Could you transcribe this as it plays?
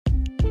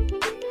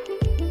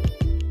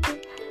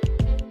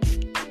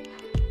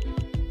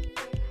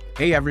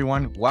Hey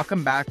everyone,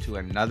 welcome back to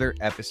another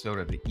episode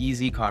of the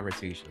Easy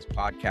Conversations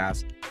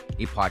podcast,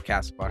 a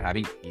podcast about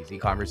having easy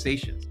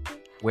conversations,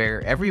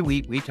 where every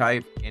week we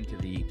dive into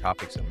the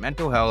topics of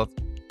mental health,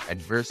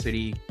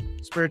 adversity,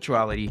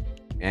 spirituality,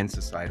 and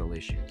societal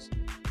issues.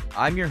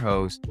 I'm your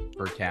host,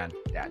 Furkan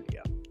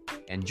Dandia,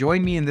 and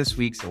join me in this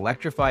week's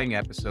electrifying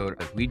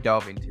episode as we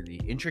delve into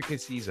the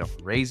intricacies of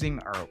raising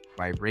our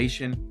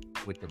vibration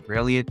with the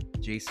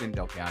brilliant Jason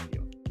Del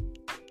Candio.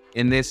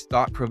 In this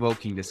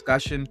thought-provoking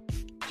discussion,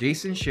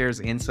 Jason shares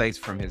insights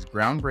from his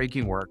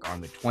groundbreaking work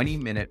on the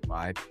 20-minute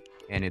vibe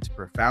and its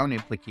profound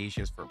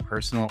implications for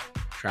personal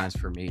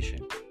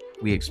transformation.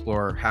 We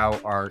explore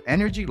how our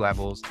energy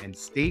levels and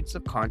states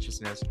of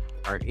consciousness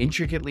are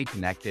intricately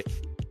connected,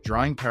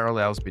 drawing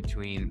parallels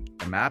between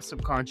the maps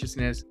of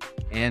consciousness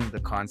and the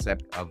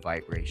concept of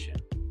vibration.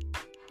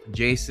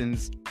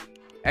 Jason's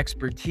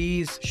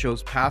expertise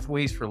shows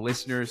pathways for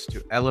listeners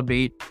to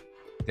elevate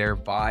their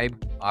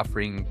vibe,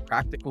 offering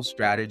practical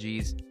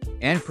strategies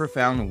and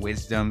profound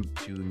wisdom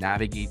to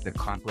navigate the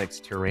complex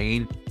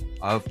terrain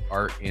of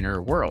our inner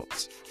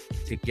worlds.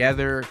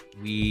 Together,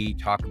 we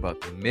talk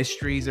about the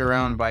mysteries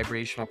around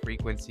vibrational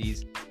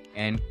frequencies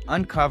and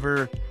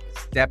uncover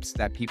steps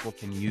that people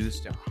can use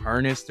to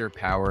harness their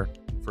power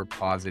for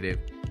positive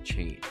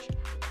change.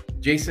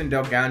 Jason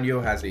Del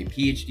Candio has a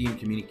PhD in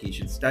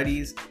communication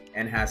studies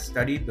and has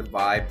studied the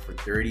vibe for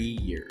 30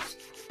 years.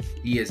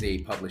 He is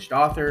a published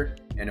author,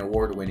 an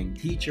award-winning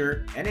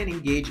teacher, and an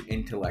engaged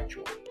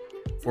intellectual.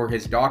 For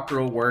his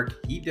doctoral work,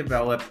 he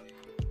developed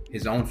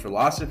his own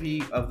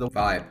philosophy of the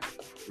vibe,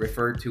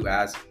 referred to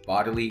as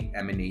bodily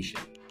emanation.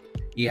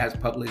 He has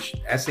published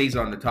essays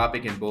on the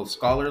topic in both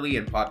scholarly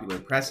and popular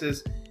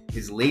presses.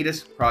 His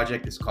latest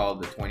project is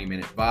called The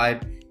 20-Minute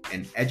Vibe,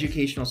 an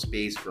educational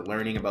space for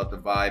learning about the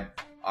vibe,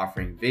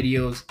 offering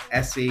videos,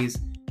 essays,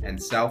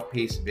 and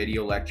self-paced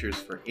video lectures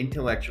for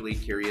intellectually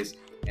curious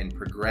and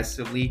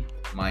progressively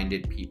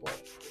minded people.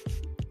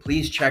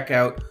 Please check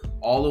out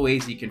all the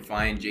ways you can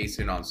find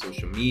Jason on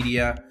social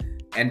media,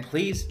 and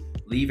please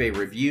leave a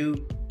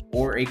review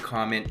or a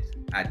comment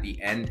at the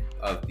end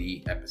of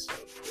the episode.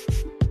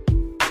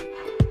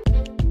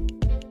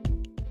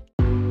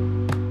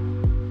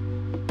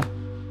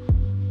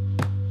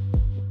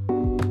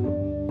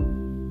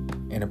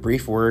 And a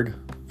brief word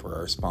for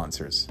our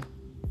sponsors.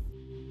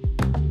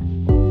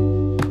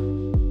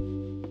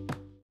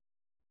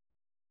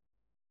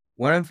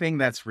 One thing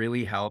that's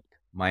really helped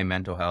my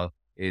mental health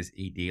is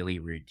a daily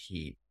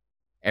routine.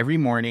 Every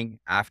morning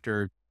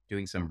after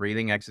doing some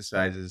breathing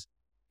exercises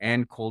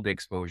and cold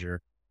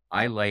exposure,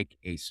 I like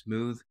a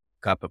smooth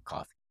cup of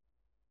coffee.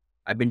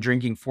 I've been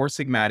drinking Four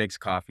Sigmatics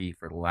coffee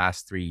for the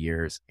last 3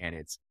 years, and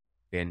it's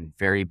been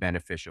very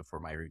beneficial for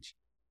my routine.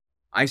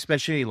 I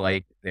especially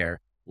like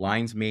their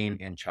lion's mane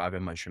and chaga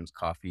mushrooms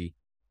coffee,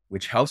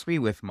 which helps me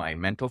with my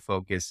mental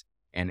focus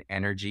and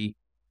energy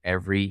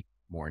every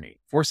morning.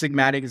 Four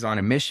Sigmatic is on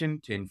a mission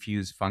to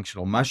infuse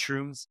functional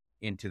mushrooms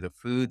into the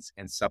foods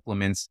and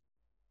supplements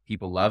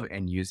people love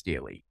and use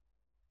daily.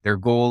 Their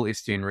goal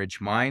is to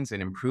enrich minds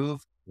and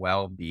improve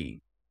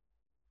well-being.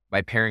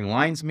 By pairing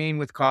lion's mane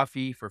with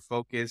coffee for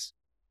focus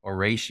or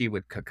reishi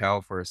with cacao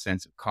for a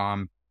sense of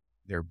calm,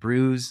 their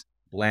brews,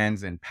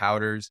 blends, and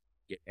powders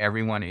get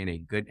everyone in a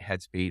good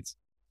headspace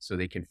so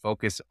they can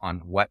focus on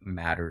what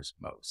matters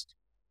most.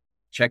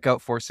 Check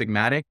out Four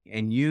Sigmatic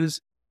and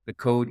use the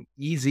code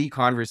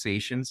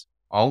EasyConversations,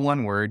 all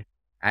one word,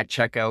 at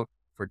checkout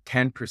for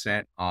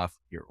 10% off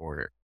your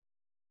order.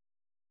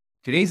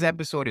 Today's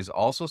episode is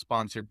also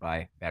sponsored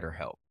by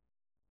BetterHelp.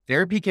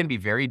 Therapy can be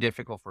very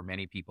difficult for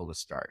many people to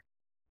start.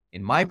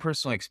 In my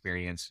personal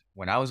experience,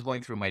 when I was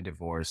going through my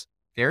divorce,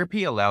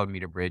 therapy allowed me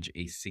to bridge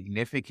a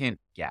significant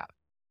gap.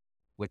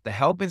 With the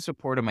help and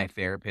support of my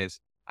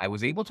therapist, I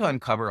was able to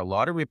uncover a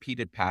lot of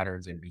repeated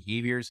patterns and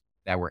behaviors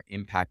that were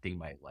impacting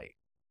my life.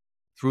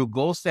 Through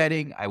goal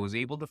setting, I was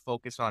able to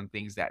focus on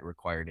things that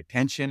required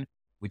attention,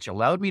 which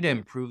allowed me to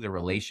improve the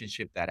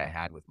relationship that I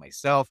had with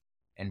myself,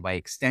 and by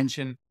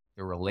extension,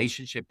 the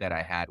relationship that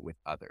I had with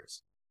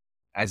others.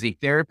 As a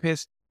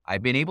therapist,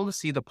 I've been able to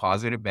see the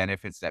positive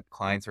benefits that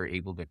clients are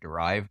able to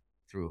derive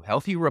through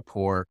healthy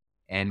rapport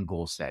and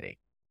goal setting.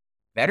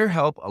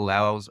 BetterHelp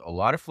allows a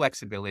lot of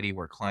flexibility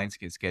where clients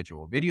can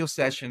schedule video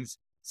sessions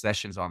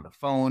on the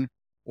phone,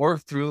 or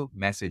through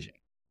messaging.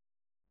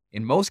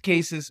 In most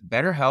cases,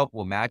 BetterHelp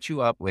will match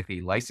you up with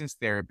a licensed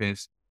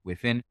therapist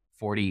within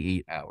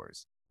 48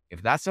 hours.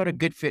 If that's not a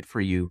good fit for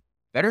you,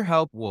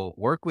 BetterHelp will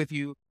work with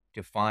you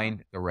to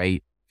find the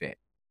right fit.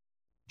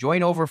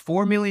 Join over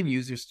 4 million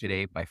users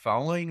today by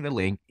following the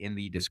link in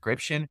the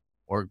description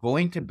or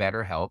going to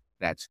BetterHelp,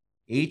 that's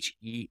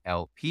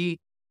HELP,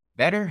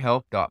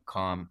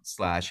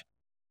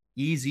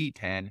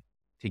 betterhelp.com/easy10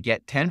 to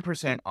get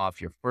 10%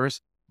 off your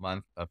first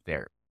month of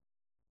therapy.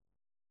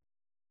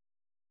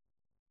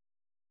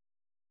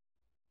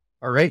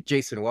 All right,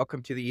 Jason,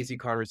 welcome to the Easy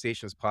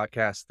Conversations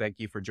podcast. Thank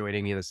you for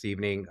joining me this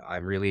evening.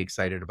 I'm really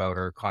excited about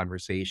our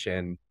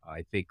conversation.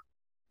 I think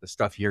the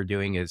stuff you're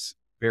doing is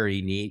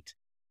very neat.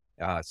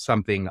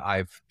 something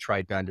I've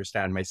tried to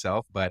understand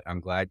myself, but I'm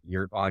glad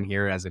you're on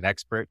here as an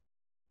expert.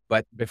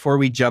 But before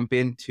we jump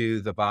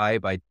into the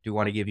vibe, I do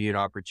want to give you an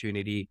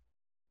opportunity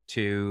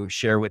to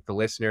share with the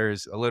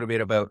listeners a little bit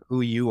about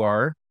who you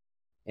are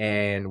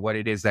and what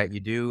it is that you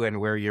do and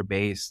where you're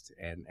based.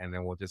 And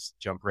then we'll just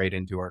jump right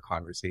into our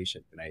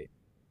conversation tonight.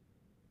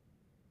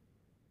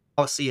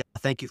 Obviously,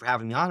 thank you for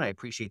having me on. I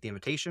appreciate the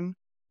invitation.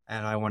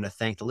 And I want to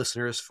thank the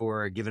listeners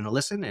for giving a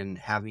listen and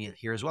having me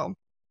here as well.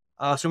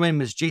 So my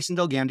name is Jason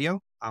Del Gandio.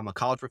 I'm a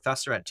college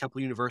professor at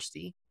Temple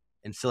University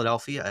in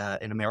Philadelphia,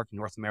 in America,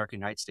 North America,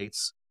 United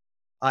States.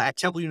 At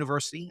Temple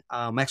University,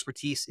 my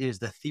expertise is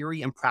the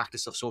theory and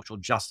practice of social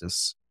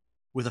justice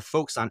with a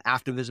focus on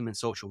activism and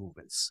social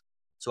movements.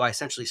 So I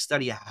essentially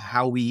study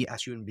how we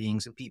as human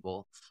beings and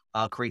people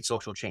create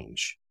social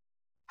change.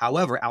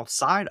 However,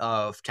 outside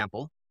of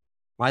Temple,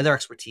 my other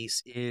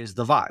expertise is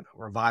the vibe,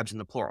 or vibes in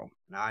the plural.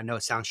 Now, I know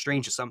it sounds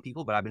strange to some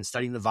people, but I've been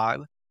studying the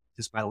vibe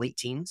since my late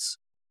teens.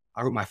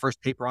 I wrote my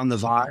first paper on the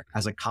vibe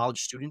as a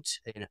college student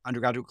in an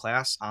undergraduate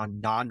class on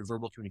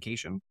nonverbal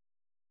communication.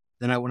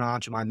 Then I went on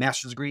to my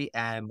master's degree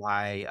and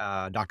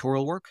my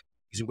doctoral work,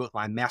 using both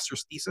my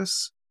master's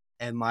thesis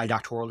and my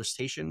doctoral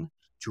dissertation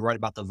to write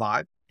about the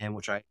vibe, and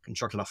which I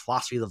constructed a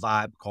philosophy of the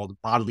vibe called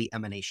bodily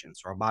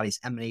emanations. So our bodies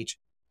emanate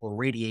or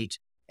radiate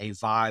a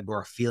vibe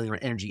or a feeling or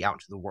an energy out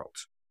into the world.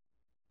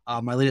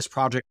 My latest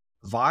project,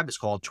 Vibe, is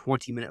called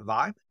 20-Minute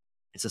Vibe.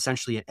 It's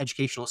essentially an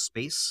educational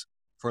space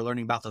for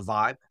learning about the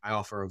vibe. I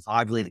offer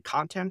vibe-related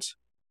content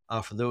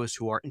for those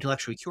who are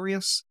intellectually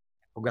curious,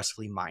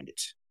 progressively minded.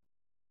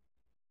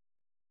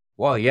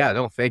 Well, yeah,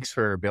 no, thanks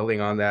for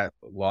building on that.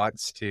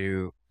 Lots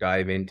to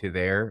dive into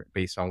there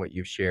based on what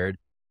you've shared.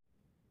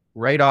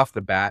 Right off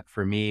the bat,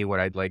 for me, what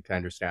I'd like to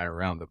understand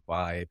around the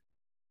vibe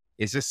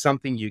is this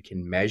something you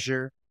can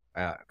measure?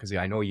 Because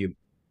I know you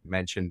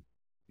mentioned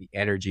the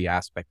energy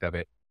aspect of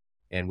it.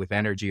 And with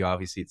energy,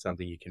 obviously, it's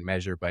something you can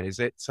measure, but is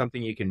it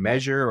something you can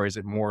measure or is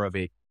it more of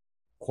a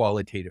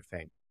qualitative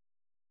thing?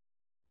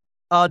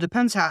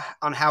 Depends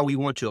on how we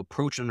want to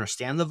approach and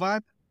understand the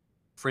vibe.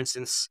 For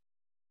instance,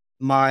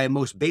 my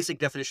most basic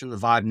definition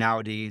of the vibe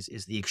nowadays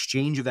is the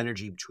exchange of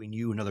energy between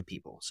you and other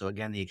people. So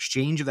again, the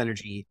exchange of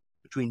energy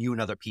between you and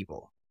other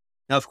people.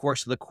 Now, of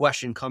course, the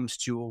question comes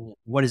to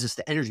what is this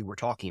the energy we're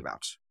talking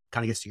about?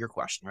 Kind of gets to your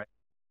question, right?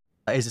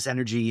 Is this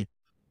energy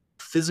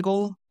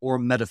physical or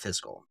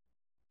metaphysical?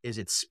 Is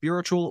it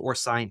spiritual or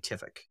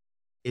scientific?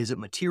 Is it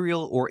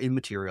material or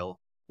immaterial?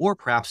 Or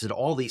perhaps is it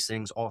all these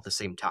things all at the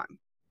same time?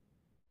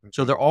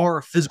 So Mhm. there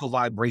are physical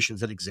vibrations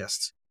that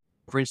exist.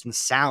 For instance,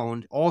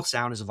 sound, all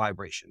sound is a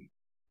vibration.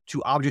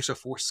 Two objects or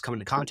forces come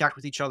into contact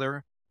with each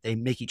other, they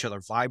make each other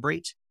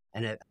vibrate,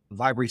 and it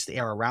vibrates the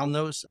air around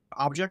those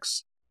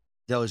objects.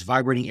 Those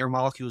vibrating air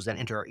molecules then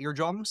enter our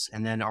eardrums,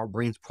 and then our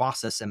brains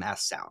process them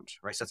as sound,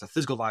 right? So that's a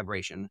physical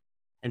vibration.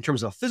 In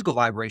terms of physical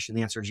vibration,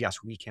 the answer is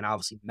yes, we can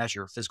obviously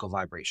measure physical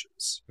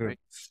vibrations, Mm. right?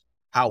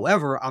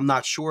 However, I'm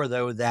not sure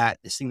though that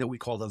this thing that we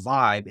call the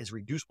vibe is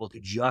reducible to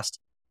just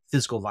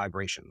physical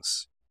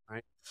vibrations,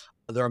 right?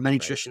 There are many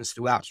Right. traditions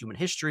throughout human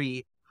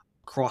history,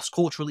 cross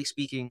culturally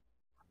speaking,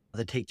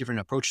 that take different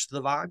approaches to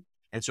the vibe.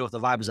 And so if the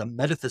vibe is a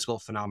metaphysical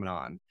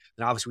phenomenon,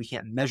 then obviously we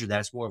can't measure that.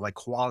 It's more of like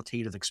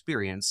qualitative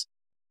experience.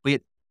 But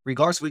yet,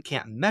 regardless if we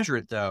can't measure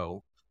it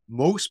though,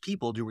 most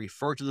people do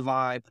refer to the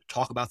vibe,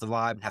 talk about the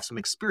vibe, and have some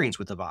experience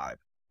with the vibe.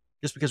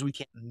 Just because we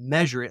can't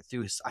measure it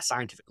through a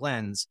scientific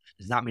lens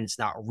does not mean it's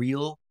not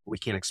real, we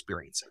can't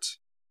experience it.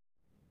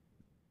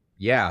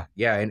 Yeah.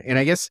 Yeah. And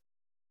I guess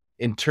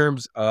in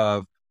terms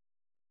of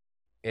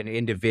an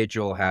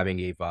individual having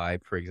a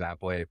vibe, for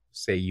example, if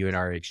say you and I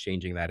are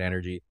exchanging that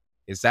energy,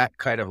 is that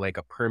kind of like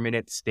a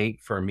permanent state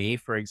for me,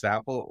 for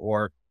example,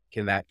 or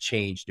can that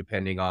change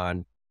depending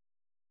on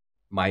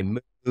my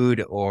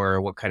mood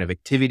or what kind of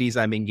activities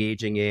I'm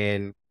engaging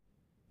in?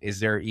 Is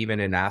there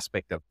even an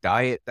aspect of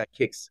diet that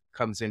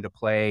comes into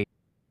play?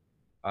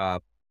 Uh,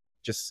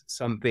 just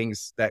some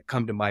things that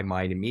come to my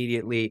mind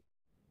immediately.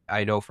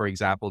 I know, for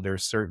example,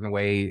 there's certain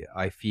way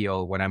I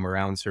feel when I'm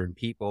around certain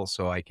people,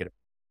 so I could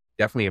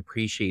definitely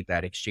appreciate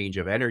that exchange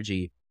of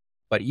energy.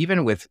 But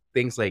even with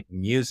things like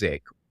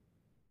music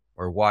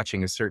or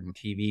watching a certain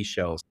TV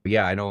show, so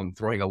yeah, I know I'm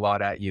throwing a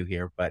lot at you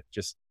here, but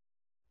just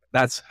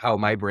that's how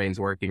my brain's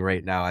working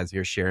right now as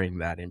you're sharing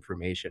that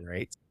information,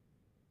 right?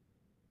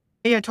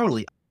 Yeah,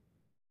 totally.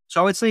 So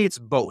I would say it's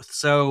both.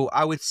 So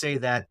I would say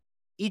that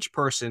each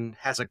person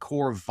has a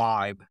core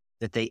vibe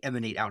that they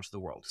emanate out into the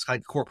world. It's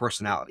like core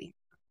personality.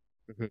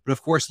 Mhm. But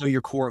of course, though,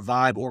 your core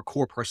vibe or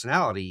core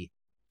personality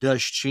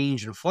does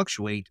change and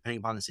fluctuate depending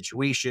upon the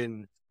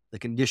situation, the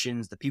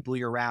conditions, the people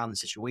you're around, the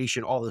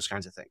situation, all those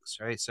kinds of things,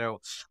 right?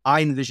 So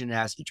I envision it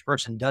as each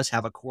person does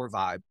have a core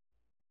vibe,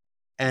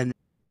 and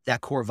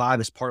that core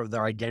vibe is part of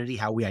their identity,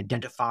 how we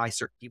identify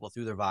certain people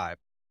through their vibe.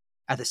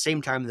 At the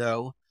same time,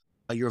 though,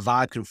 your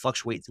vibe can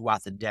fluctuate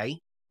throughout the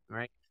day,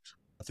 right?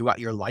 Throughout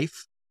your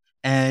life.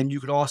 And you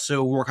could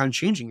also work on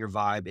changing your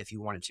vibe if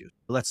you wanted to.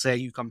 Let's say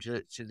you come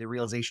to the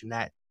realization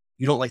that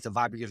you don't like the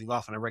vibe you're giving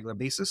off on a regular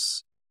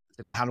basis.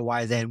 How do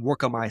I then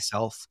work on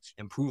myself,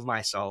 improve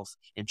myself,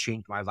 and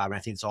change my vibe? And I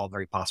think it's all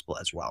very possible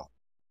as well.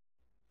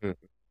 Mm.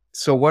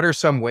 So what are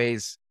some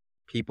ways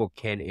people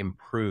can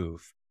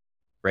improve,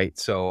 right?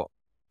 So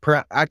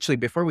actually,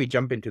 before we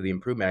jump into the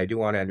improvement, I do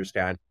want to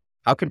understand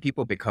how can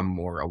people become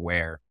more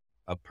aware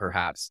of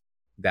perhaps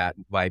that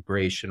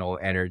vibrational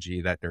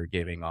energy that they're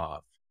giving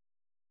off?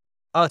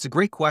 It's a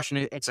great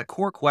question. It's a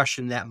core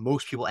question that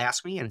most people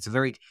ask me, and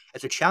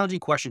it's a challenging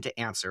question to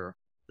answer.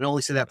 And I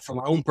only say that from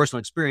my own personal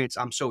experience.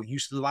 I'm so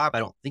used to the vibe, I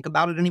don't think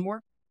about it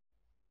anymore.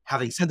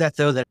 Having said that,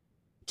 though, that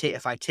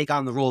if I take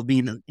on the role of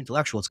being an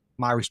intellectual, it's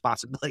my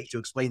responsibility to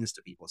explain this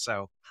to people.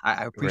 So I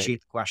Right.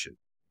 appreciate the question.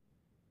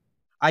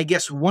 I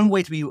guess one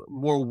way to be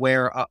more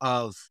aware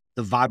of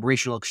the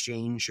vibrational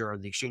exchange or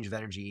the exchange of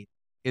energy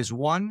is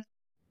one,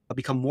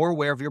 become more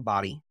aware of your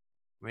body.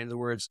 In other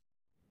words,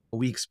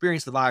 we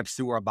experience the vibes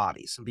through our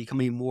bodies, and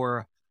becoming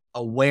more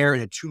aware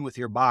and attuned with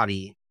your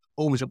body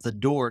opens up the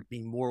door to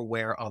being more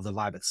aware of the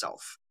vibe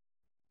itself.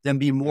 Then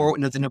be Mm, more,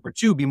 and then number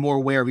two, be more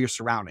aware of your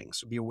surroundings.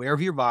 So be aware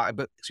of your vibe,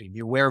 but excuse me, be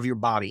aware of your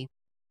body,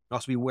 and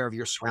also be aware of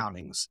your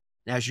surroundings.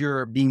 And as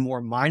you're being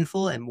more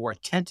mindful and more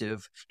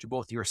attentive to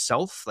both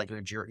yourself, like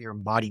your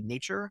embodied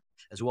nature,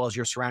 as well as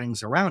your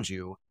surroundings around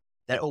you,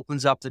 that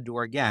opens up the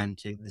door again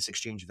to this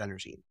exchange of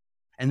energy.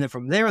 And then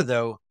from there,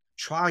 though,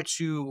 try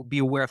to be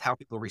aware of how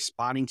people are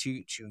responding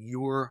to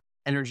your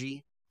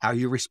energy, how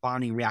you're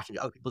responding, reacting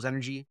to other people's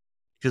energy.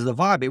 Because the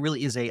vibe, it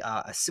really is a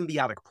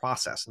symbiotic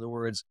process. In other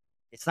words,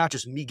 it's not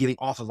just me giving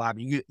off a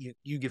vibe,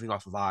 you giving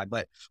off a vibe,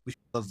 but we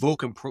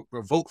evoke and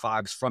provoke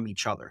vibes from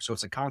each other. So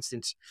it's a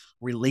constant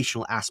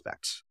relational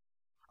aspect.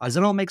 Does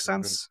that all make mhm.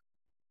 sense?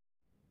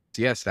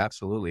 Yes,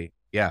 absolutely.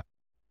 Yeah.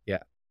 Yeah.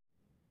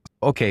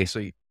 Okay.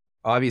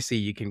 Obviously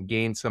you can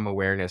gain some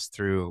awareness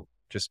through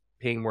just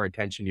paying more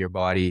attention to your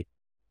body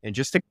and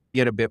just to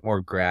get a bit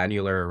more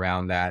granular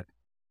around that.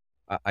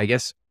 I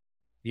guess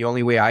the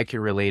only way I can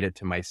relate it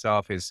to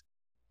myself is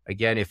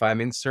again, if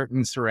I'm in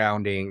certain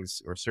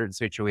surroundings or certain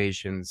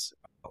situations,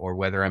 or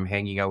whether I'm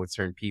hanging out with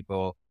certain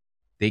people,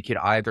 they could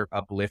either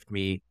uplift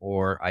me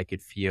or I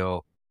could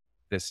feel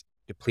this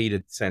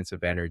depleted sense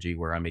of energy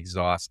where I'm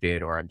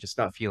exhausted or I'm just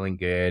not feeling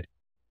good.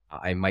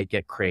 I might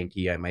get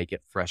cranky. I might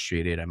get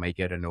frustrated. I might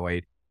get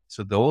annoyed.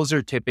 So those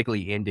are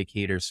typically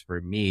indicators for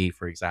me,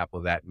 for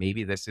example, that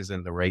maybe this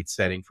isn't the right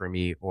setting for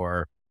me,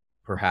 or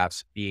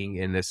perhaps being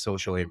in this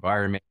social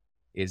environment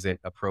isn't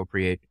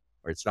appropriate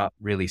or it's not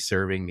really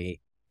serving me.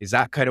 Is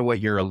that kind of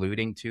what you're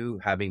alluding to,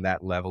 having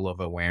that level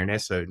of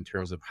awareness in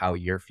terms of how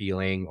you're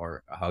feeling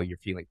or how you're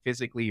feeling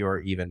physically or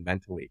even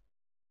mentally?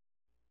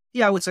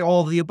 Yeah, I would say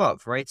all of the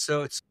above, right?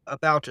 So it's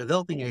about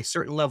developing a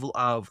certain level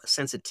of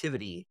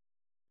sensitivity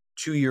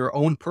to your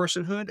own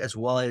personhood as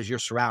well as your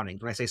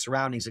surroundings. When I say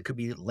surroundings, it could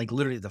be like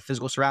literally the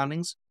physical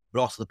surroundings, but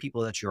also the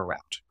people that you're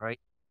around, right?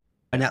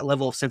 And that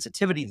level of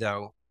sensitivity,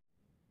 though,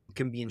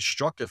 can be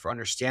instructive for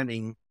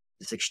understanding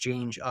this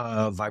exchange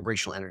of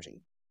vibrational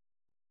energy.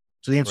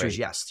 So the answer is Right,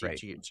 yes right.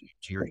 to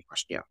your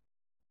question. Yeah.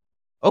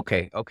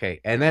 Okay,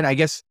 okay. And then I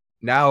guess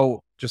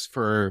now, just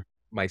for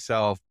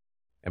myself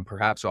and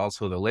perhaps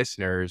also the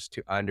listeners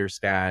to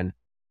understand,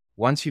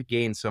 once you've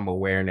gained some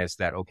awareness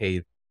that,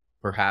 okay,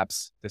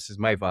 perhaps this is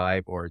my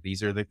vibe or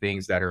these are the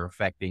things that are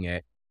affecting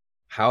it,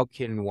 how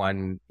can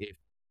one, if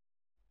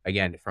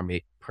again, from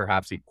a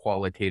perhaps a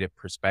qualitative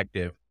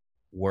perspective,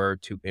 were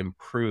to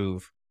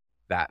improve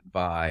that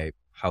vibe,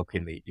 how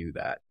can they do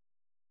that?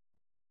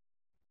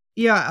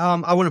 Yeah,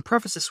 I want to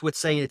preface this with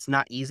saying it's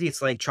not easy. It's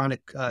like trying to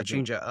Mhm.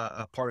 change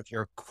a part of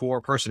your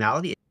core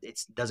personality.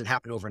 It doesn't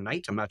happen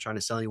overnight. I'm not trying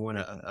to sell anyone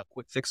a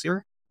quick fix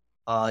here.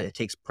 It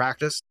takes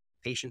practice,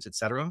 patience,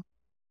 etc.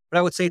 But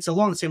I would say it's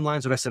along the same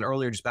lines what I said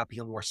earlier, just about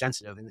being more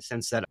sensitive in the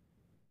sense that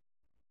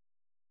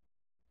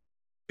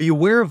be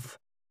aware of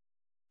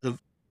the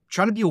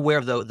try to be aware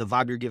of the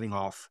vibe you're giving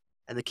off.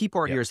 And the key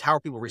part Yep. here is how are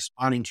people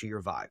responding to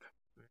your vibe?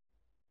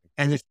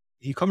 And if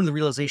you come to the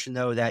realization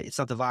though that it's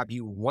not the vibe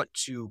you want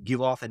to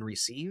give off and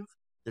receive,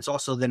 it's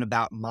also then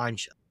about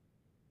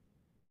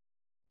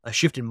a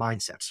shift in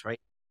mindsets, right?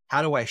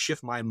 How do I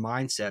shift my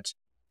mindset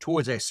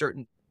towards a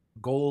certain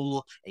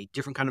goal, a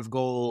different kind of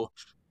goal,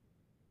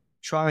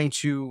 trying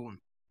to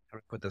how do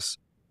I put this?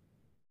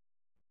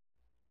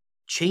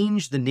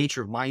 Change the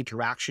nature of my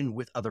interaction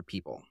with other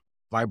people,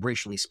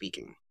 vibrationally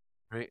speaking.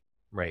 Right.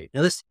 Right.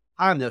 Now this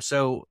time though,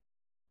 so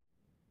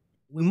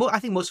I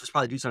think most of us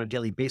probably do this on a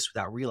daily basis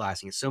without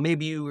realizing it. So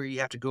maybe you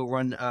have to go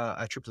run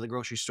a trip to the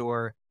grocery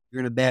store.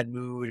 You're in a bad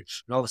mood,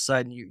 and all of a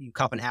sudden you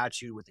cop an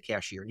attitude with the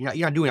cashier. You're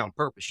not doing it on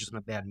purpose. You're just in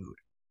a bad mood.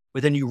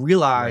 But then you Right.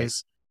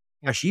 realize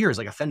cashier is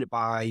like offended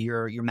by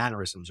your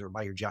mannerisms or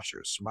by your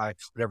gestures, by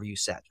whatever you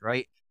said.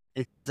 Right?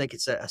 It's like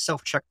it's a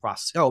self check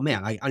process. Oh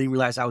man, I didn't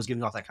realize I was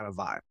giving off that kind of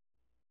vibe.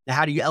 Now,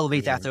 how do you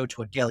elevate that Mhm. though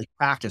to a daily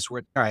practice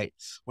where, all right,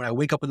 when I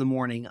wake up in the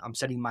morning, I'm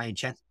setting my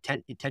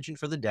intention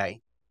for the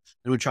day,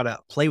 and we try to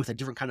play with a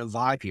different kind of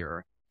vibe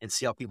here and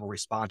see how people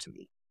respond to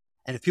me.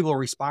 And if people are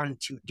responding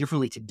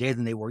differently today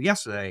than they were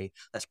yesterday,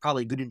 that's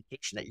probably a good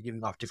indication that you're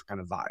giving off a different kind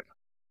of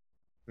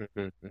vibe.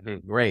 Mhm,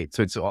 mhm. Right.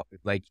 So it's all,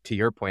 like to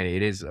your point,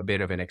 it is a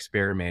bit of an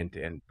experiment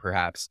and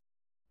perhaps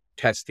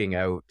testing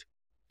out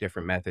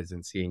different methods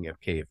and seeing,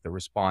 okay, if the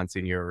response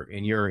in your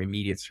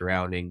immediate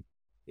surrounding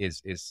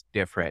is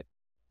different.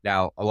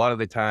 Now, a lot of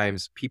the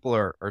times people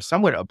are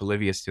somewhat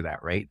oblivious to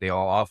that, right? They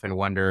all often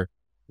wonder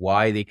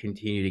why they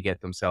continue to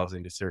get themselves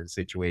into certain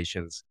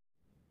situations.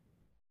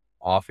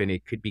 Often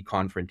it could be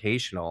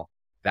confrontational.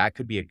 That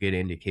could be a good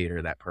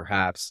indicator that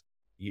perhaps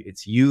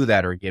it's you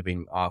that are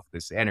giving off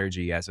this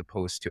energy as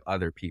opposed to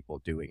other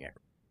people doing it.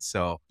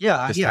 So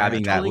Yeah, just yeah, I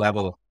having that totally.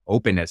 level of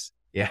openness.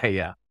 Yeah,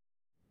 yeah.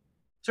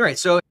 It's all right.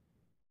 So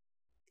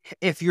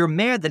if you're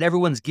mad that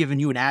everyone's giving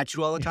you an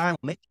attitude all the time,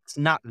 maybe it's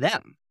not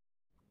them.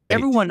 Right.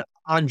 Everyone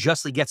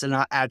unjustly gets an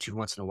attitude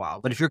once in a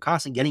while, but if you're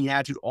constantly getting an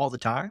attitude all the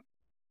time,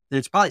 then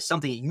it's probably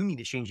something that you need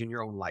to change in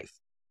your own life.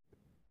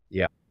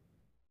 Yeah.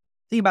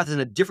 Think about this in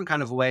a different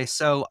kind of a way.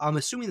 So I'm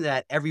assuming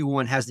that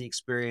everyone has the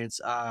experience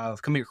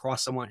of coming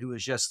across someone who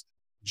is just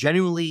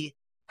genuinely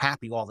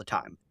happy all the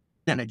time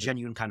in a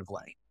genuine kind of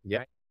way.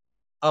 Yeah.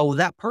 Oh, well,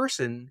 that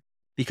person,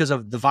 because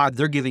of the vibe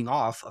they're giving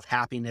off of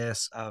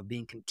happiness, of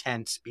being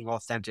content, being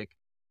authentic,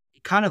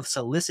 it kind of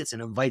solicits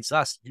and invites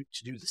us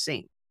to do the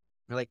same.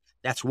 We're like,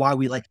 that's why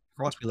we like to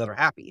cross people that are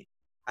happy.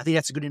 I think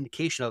that's a good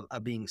indication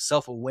of being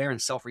self aware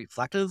and self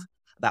reflective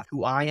about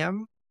who I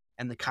am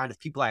and the kind of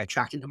people I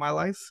attract into my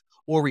life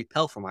or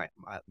repel from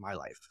my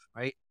life,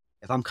 right?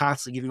 If I'm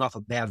constantly giving off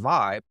a bad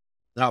vibe,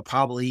 then I'll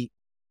probably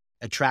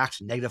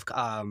attract negative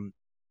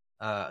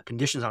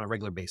conditions on a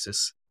regular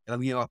basis. If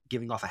I'm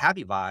giving off a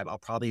happy vibe, I'll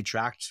probably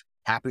attract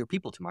happier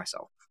people to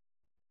myself.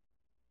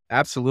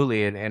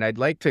 Absolutely. And I'd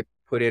like to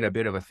put in a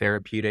bit of a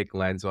therapeutic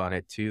lens on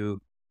it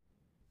too.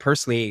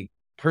 Personally,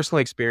 personal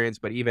experience,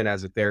 but even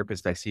as a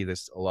therapist, I see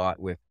this a lot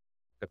with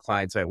the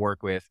clients I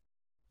work with.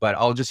 But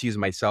I'll just use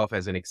myself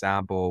as an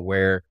example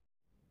where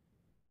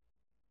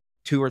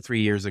 2 or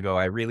 3 years ago,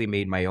 I really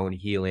made my own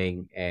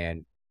healing.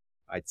 And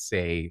I'd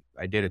say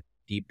I did a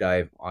deep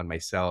dive on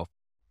myself,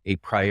 a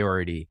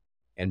priority.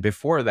 And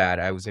before that,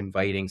 I was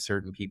inviting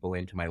certain people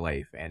into my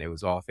life, and it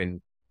was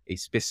often a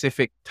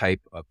specific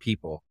type of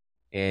people.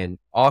 And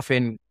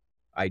often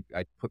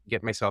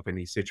get myself in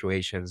these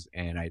situations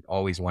and I'd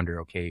always wonder,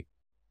 okay,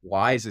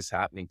 why is this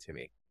happening to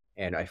me?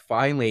 And I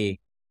finally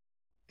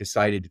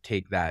decided to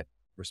take that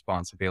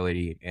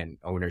responsibility and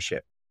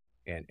ownership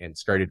and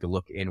started to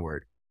look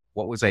inward.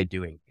 What was I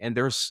doing? And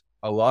there's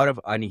a lot of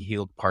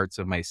unhealed parts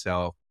of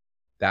myself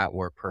that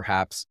were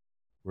perhaps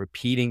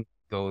repeating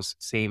those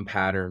same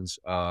patterns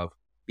of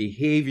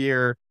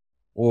behavior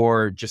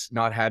or just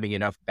not having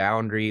enough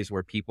boundaries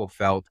where people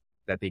felt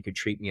that they could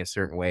treat me a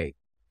certain way.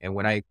 And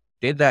when I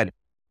did that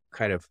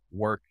kind of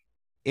work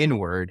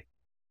inward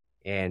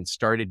and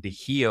started to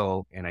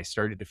heal and I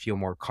started to feel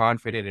more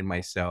confident in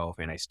myself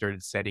and I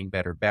started setting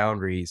better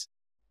boundaries,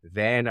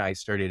 then I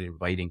started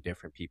inviting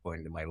different people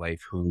into my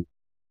life who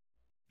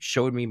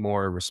showed me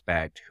more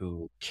respect,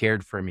 who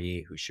cared for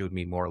me, who showed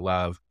me more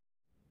love.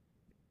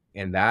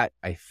 And that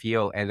I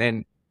feel, and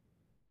then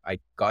I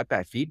got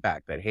that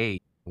feedback that, hey,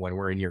 when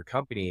we're in your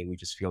company, we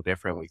just feel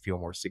different. We feel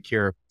more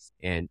secure.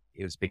 And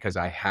it was because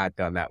I had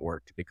done that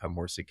work to become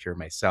more secure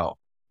myself.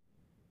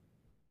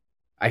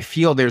 I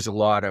feel there's a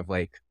lot of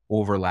like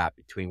overlap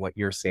between what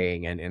you're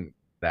saying and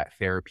that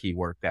therapy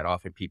work that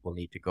often people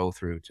need to go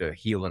through to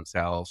heal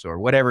themselves or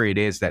whatever it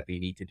is that they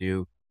need to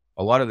do.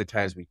 A lot of the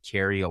times we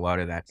carry a lot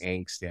of that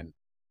angst and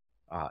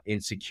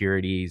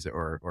insecurities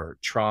or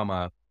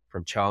trauma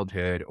from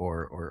childhood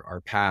or our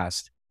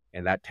past.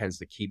 And that tends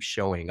to keep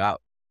showing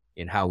up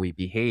in how we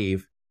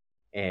behave.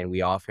 And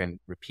we often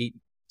repeat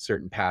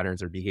certain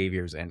patterns or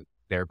behaviors and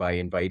thereby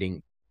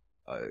inviting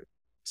uh,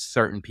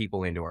 certain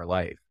people into our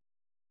life.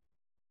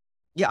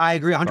 Yeah, I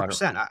agree But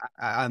 100%.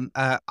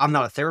 I'm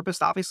not a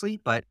therapist,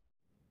 obviously, but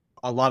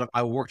a lot of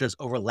my work does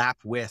overlap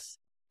with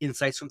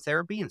insights from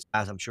therapy. And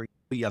as I'm sure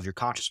you have your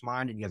conscious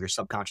mind and you have your yeah,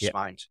 subconscious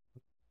mind.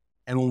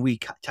 And when we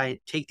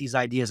take these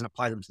ideas and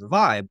apply them to the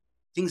vibe,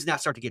 things now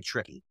start to get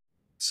tricky.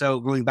 So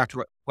going back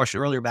to a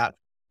question earlier about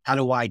how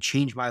do I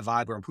change my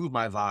vibe or improve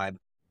my vibe?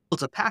 Well,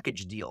 it's a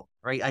package deal,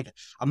 right?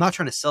 I'm not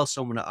trying to sell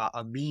someone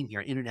a meme here,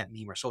 an internet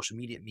meme or social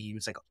media meme.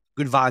 It's like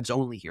good vibes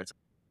only here. It's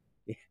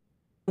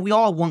we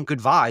all want good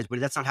vibes, but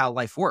that's not how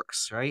life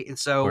works, right? And of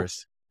so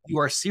course. you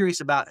are serious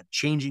about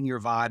changing your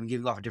vibe and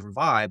giving off a different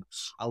vibe.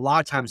 A lot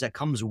of times that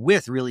comes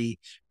with really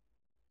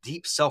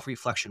deep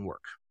self-reflection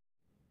work.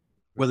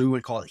 Whether we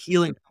would call it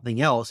healing or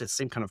something else, it's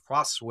the same kind of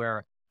process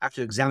where I have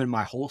to examine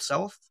my whole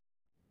self,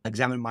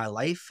 examine my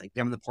life,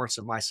 examine the parts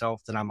of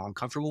myself that I'm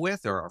uncomfortable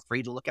with or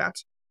afraid to look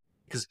at.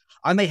 Because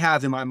I may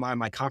have in my mind,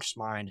 my conscious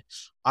mind,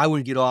 I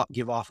would give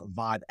off a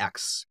vibe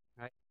X,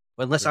 right?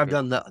 But unless I've Mhm.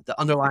 done the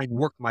underlying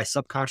work, my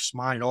subconscious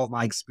mind, and all of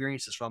my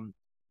experiences from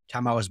the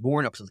time I was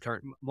born up to the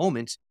current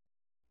moment,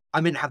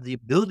 I may not have the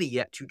ability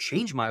yet to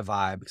change my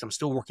vibe because I'm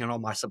still working on all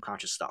my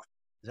subconscious stuff.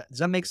 Does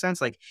that make sense?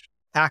 Like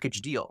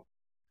package deal.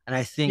 And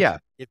I think Yeah.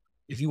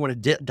 if you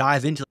want to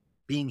dive into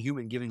being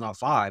human, giving off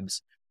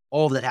vibes,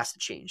 all of that has to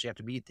change. You have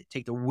to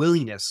take the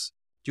willingness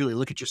to really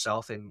look at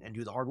yourself and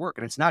do the hard work.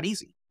 And it's not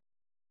easy.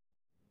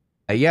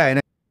 Yeah.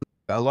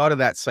 a lot of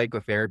that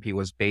psychotherapy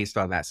was based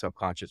on that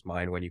subconscious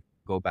mind. When you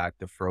go back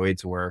to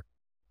Freud's work,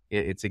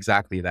 it's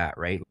exactly that,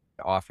 right?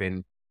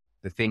 Often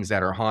the things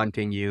that are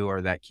haunting you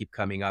or that keep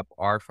coming up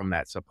are from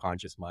that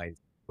subconscious mind.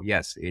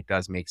 Yes, it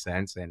does make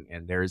sense.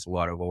 And there's a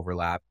lot of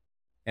overlap.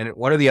 And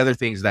one of the other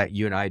things that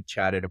you and I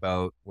chatted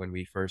about when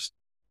we first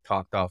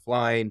talked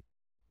offline,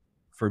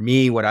 for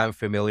me, what I'm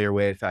familiar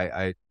with,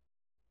 I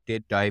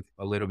did dive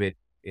a little bit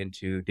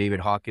into David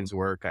Hawkins'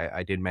 work.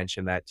 I did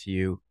mention that to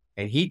you,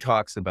 and he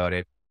talks about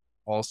it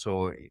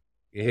also.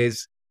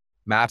 His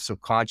maps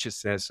of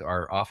consciousness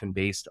are often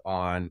based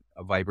on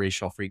a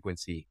vibrational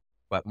frequency,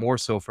 but more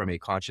so from a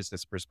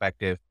consciousness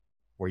perspective,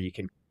 where you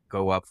can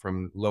go up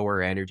from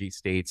lower energy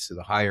states to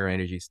the higher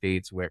energy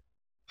states, where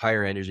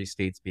higher energy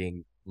states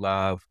being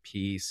love,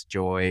 peace,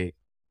 joy,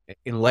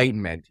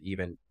 enlightenment,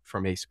 even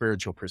from a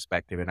spiritual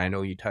perspective. And I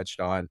know you touched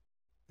on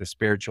the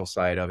spiritual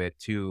side of it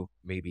too,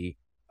 maybe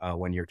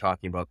when you're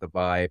talking about the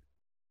vibe.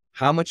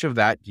 How much of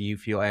that do you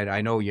feel? And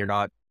I know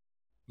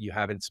you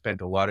haven't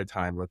spent a lot of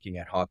time looking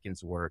at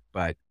Hawkins' work,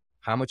 but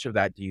how much of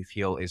that do you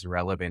feel is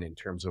relevant in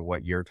terms of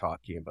what you're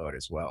talking about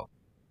as well?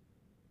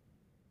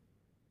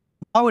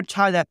 I would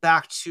tie that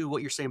back to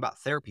what you're saying about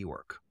therapy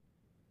work.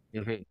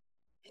 Mhm.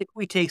 If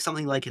we take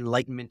something like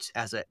enlightenment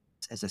as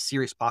a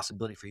serious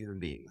possibility for human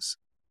beings,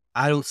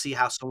 I don't see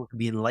how someone can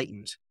be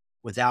enlightened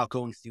without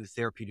going through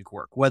therapeutic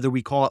work. Whether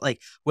we call it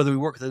like whether we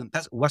work with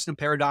the Western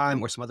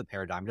paradigm or some other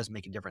paradigm, it doesn't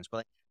make a difference. But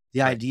like,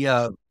 the Right. idea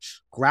of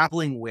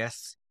grappling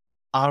with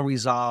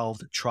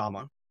unresolved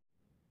trauma,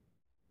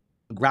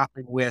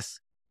 grappling with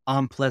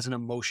unpleasant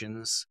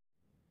emotions,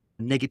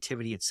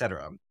 negativity,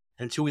 etc.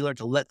 Until we learn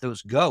to let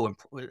those go, and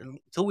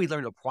until we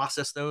learn to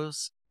process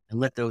those and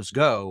let those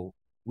go,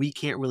 we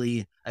can't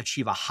really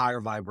achieve a higher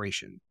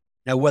vibration.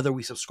 Now, whether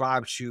we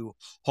subscribe to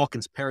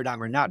Hawkins'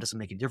 paradigm or not doesn't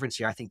make a difference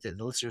here. I think that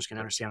the listeners can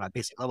understand on a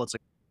basic level. It's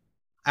like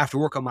I have to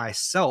work on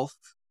myself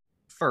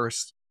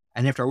first,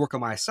 and after I work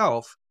on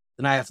myself,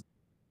 then I have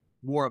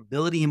more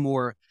ability and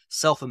more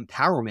self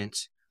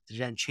empowerment to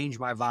then change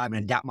my vibe and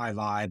adapt my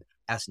vibe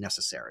as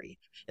necessary.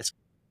 It's,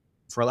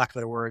 for lack of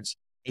better words,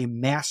 a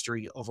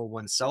mastery over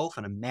oneself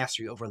and a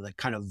mastery over the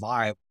kind of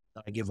vibe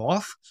that I give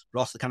off, but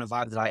also the kind of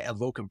vibe that I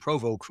evoke and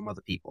provoke from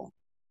other people.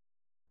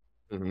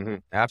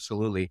 Mhm.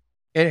 Absolutely.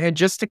 And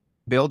just to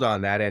build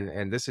on that,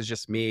 and this is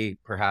just me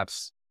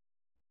perhaps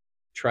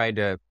trying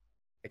to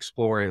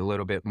explore it a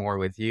little bit more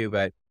with you,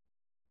 but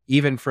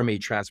even from a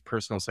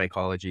transpersonal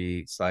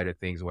psychology side of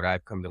things, what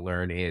I've come to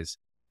learn is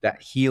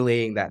that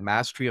healing, that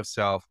mastery of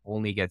self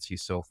only gets you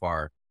so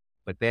far.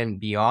 But then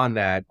beyond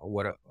that,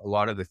 what a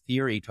lot of the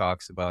theory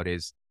talks about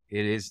is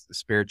it is the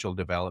spiritual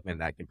development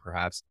that can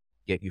perhaps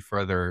get you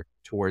further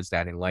towards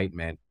that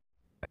enlightenment,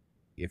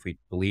 if we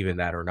believe in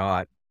that or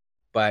not.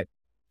 But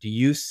do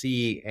you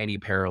see any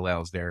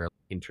parallels there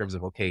in terms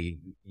of, okay,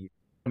 you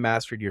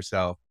mastered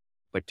yourself,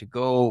 but to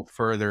go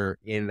further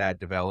in that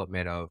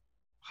development of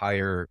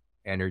higher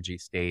energy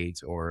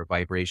states or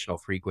vibrational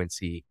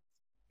frequency,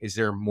 is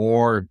there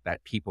more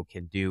that people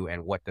can do?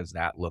 And what does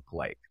that look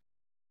like?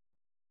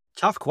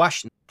 Tough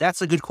question.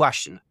 That's a good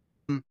question.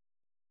 Mm,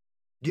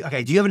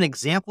 okay, do you have an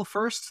example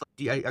first?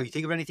 Are you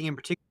thinking of anything in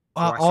particular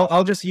before I start?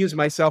 I'll just use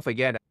myself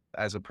again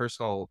as a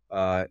personal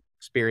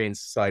experience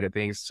side of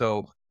things.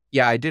 So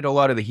yeah, I did a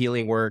lot of the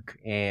healing work,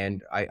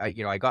 and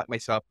I got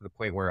myself to the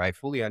point where I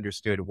fully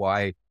understood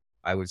why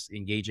I was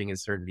engaging in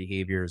certain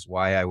behaviors,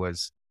 why I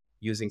was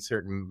using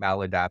certain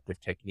maladaptive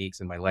techniques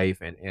in my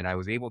life, and I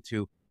was able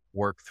to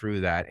work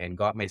through that and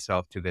got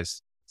myself to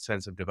this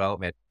sense of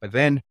development. But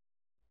then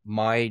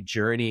my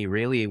journey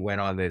really went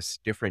on this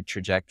different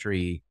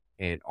trajectory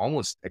and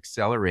almost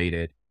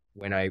accelerated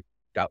when I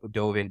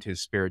dove into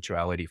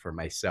spirituality for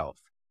myself.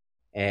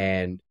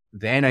 And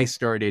then I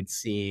started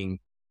seeing,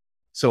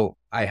 so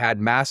I had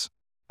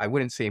I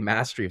wouldn't say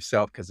mastery of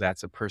self because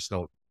that's a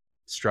personal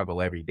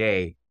struggle every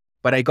day,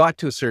 but I got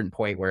to a certain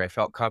point where I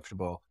felt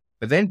comfortable.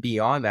 But then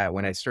beyond that,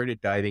 when I started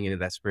diving into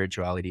that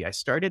spirituality, I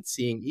started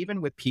seeing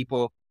even with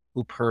people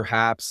who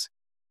perhaps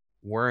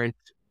weren't,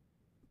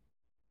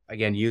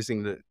 again,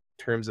 using the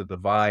terms of the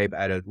vibe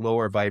at a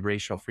lower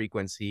vibrational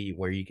frequency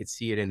where you could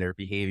see it in their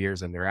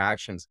behaviors and their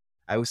actions,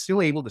 I was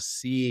still able to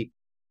see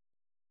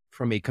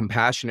from a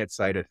compassionate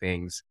side of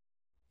things,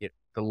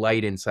 the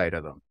light inside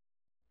of them.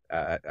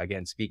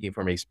 Again, speaking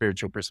from a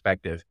spiritual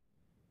perspective,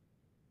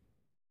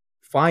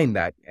 find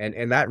that.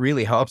 And that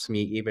really helps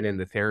me even in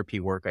the therapy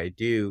work I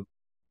do.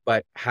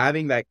 But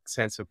having that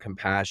sense of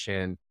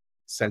compassion,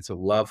 sense of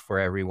love for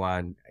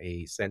everyone,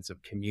 a sense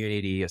of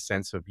community, a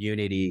sense of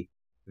unity,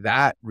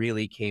 that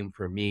really came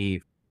for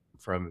me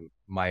from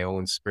my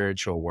own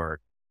spiritual work,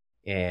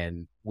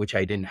 and which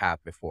I didn't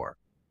have before.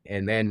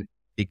 And then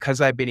because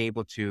I've been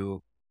able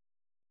to,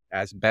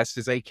 as best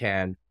as I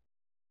can,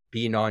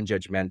 be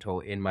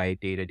non-judgmental in my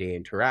day-to-day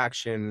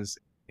interactions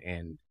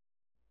and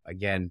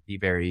again, be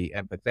very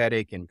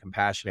empathetic and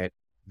compassionate,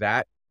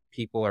 that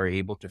people are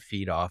able to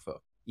feed off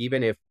of.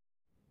 Even if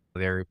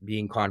they're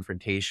being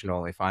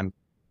confrontational, if I'm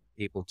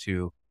able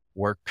to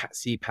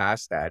see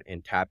past that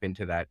and tap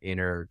into that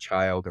inner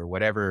child or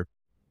whatever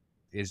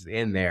is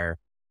in there,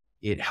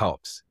 it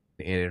helps.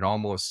 And it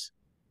almost,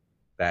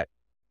 that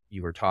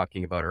you were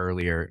talking about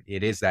earlier,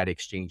 it is that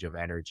exchange of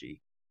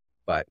energy.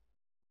 But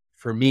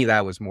for me,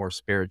 that was more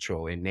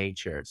spiritual in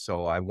nature.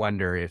 So I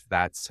wonder if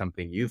that's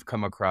something you've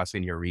come across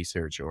in your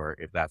research, or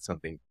if that's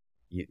something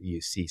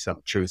you see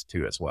some truth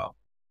to as well.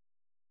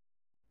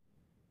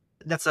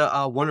 That's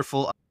a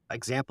wonderful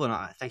example,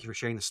 and thank you for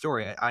sharing the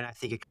story. I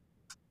think it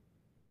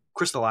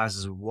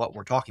crystallizes what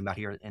we're talking about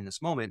here in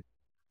this moment.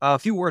 A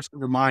few words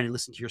come to mind and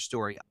listen to your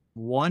story.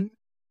 One,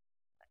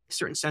 a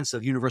certain sense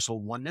of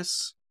universal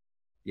oneness,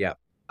 Yeah,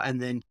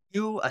 and then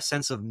two, a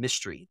sense of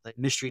mystery, like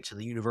mystery to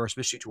the universe,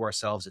 mystery to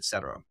ourselves,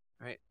 etc.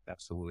 Right.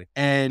 absolutely.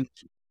 And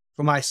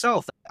for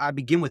myself, I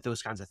begin with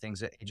those kinds of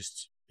things. It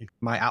just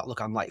my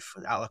outlook on life,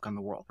 outlook on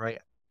the world. Right.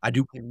 I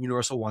do believe in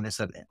universal oneness,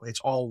 that it's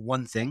all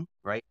one thing.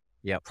 Right.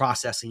 Yeah,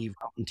 Processing,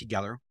 evolving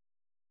together.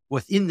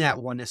 Within that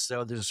oneness,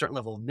 though, there's a certain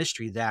level of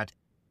mystery that,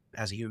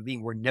 as a human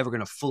being, we're never going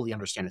to fully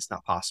understand. It's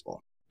not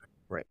possible.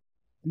 right.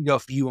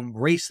 If you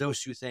embrace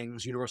those two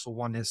things, universal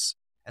oneness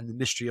and the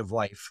mystery of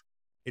life,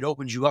 it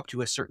opens you up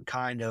to a certain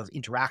kind of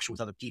interaction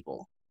with other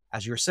people.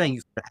 As you're saying,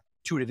 you have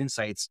intuitive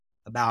insights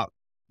about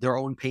their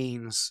own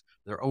pains,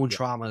 their own Yeah,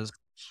 traumas,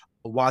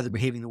 why they're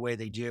behaving the way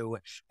they do.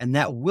 And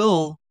that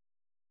will,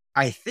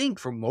 I think,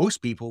 for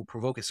most people,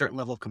 provoke a certain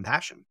level of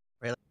compassion,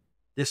 right? Like,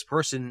 this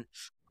person,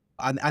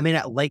 I may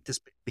not like this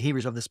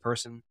behaviors of this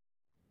person.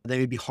 They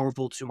may be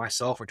harmful to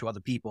myself or to other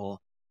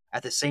people.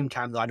 At the same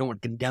time, though, I don't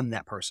want to condemn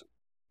that person.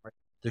 Right?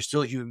 They're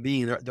still a human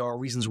being. There are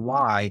reasons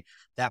why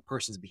that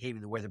person's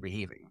behaving the way they're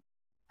behaving.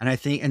 And I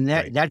think, and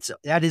right.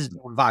 that is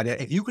vibe.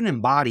 If you can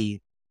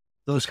embody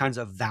those kinds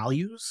of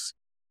values,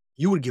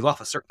 you would give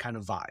off a certain kind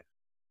of vibe,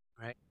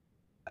 right?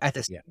 At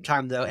the Yeah, same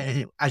time, though,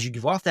 and as you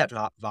give off that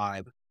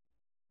vibe,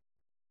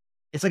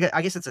 it's like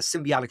I guess it's a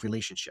symbiotic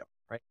relationship,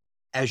 right?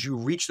 As you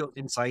reach those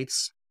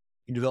insights,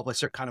 you develop a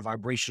certain kind of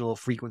vibrational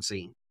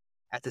frequency.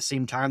 At the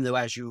same time, though,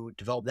 as you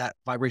develop that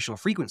vibrational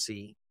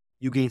frequency,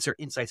 you gain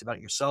certain insights about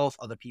yourself,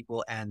 other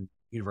people, and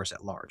universe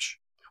at large,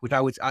 which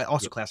I yeah,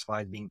 also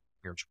classify as being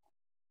spiritual.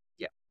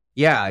 Yeah.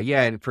 yeah,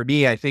 yeah. And for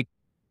me, I think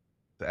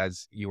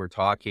as you were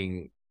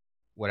talking,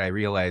 what I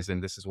realized,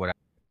 and this is what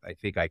I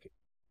think I could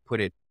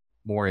put it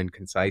more in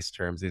concise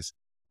terms, is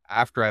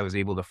after I was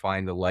able to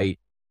find the light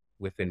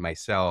within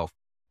myself,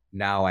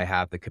 now I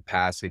have the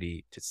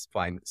capacity to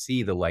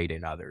see the light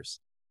in others.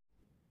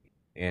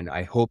 And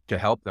I hope to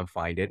help them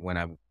find it when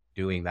I'm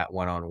doing that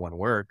one-on-one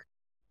work,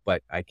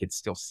 but I could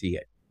still see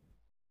it.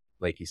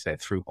 Like you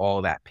said, through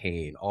all that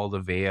pain, all the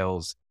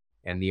veils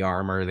and the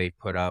armor they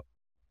put up,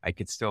 I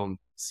could still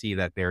see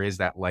that there is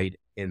that light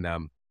in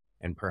them.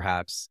 And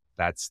perhaps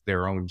that's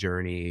their own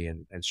journey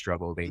and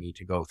struggle they need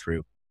to go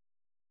through.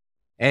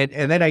 And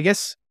then I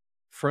guess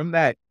from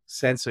that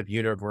sense of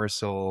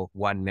universal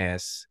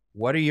oneness,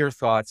 what are your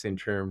thoughts in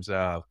terms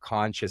of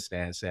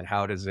consciousness, and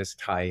how does this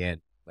tie in,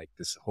 like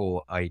this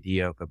whole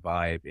idea of the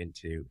vibe,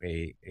 into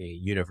a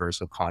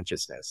universal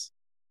consciousness?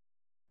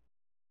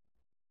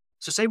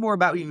 So say more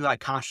about even like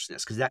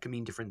consciousness, because that can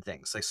mean different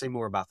things. Like say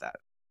more about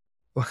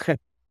that.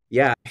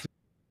 Yeah,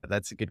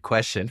 that's a good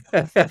question.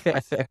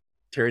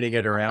 Turning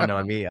it around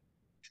on me.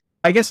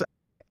 I guess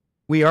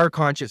we are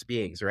conscious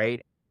beings,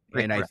 right?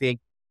 Right. And I Correct. think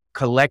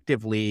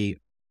collectively,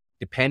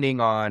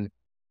 depending on,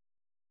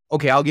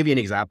 okay, I'll give you an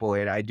example,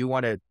 and I do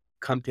want to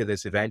come to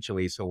this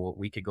eventually, so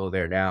we could go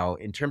there now.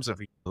 In terms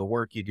of the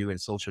work you do in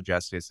social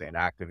justice and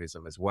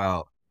activism as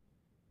well,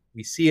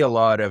 we see a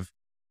lot of,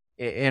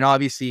 and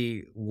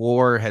obviously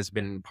war has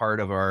been part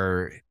of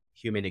our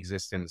human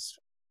existence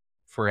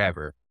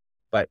forever.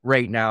 But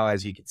right now,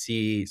 as you can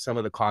see, some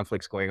of the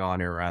conflicts going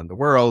on around the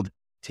world,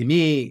 to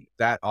me,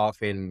 that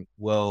often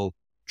will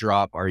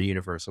drop our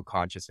universal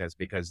consciousness,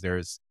 because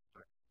there's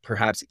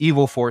perhaps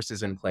evil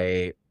forces in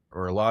play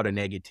or a lot of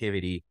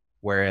negativity.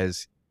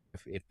 Whereas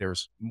if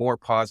there's more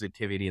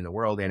positivity in the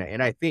world,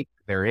 and I think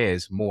there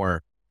is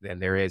more than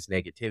there is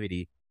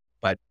negativity,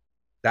 but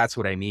that's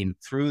what I mean.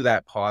 Through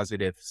that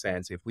positive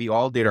sense, if we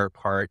all did our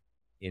part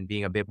in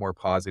being a bit more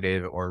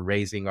positive or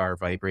raising our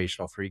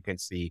vibrational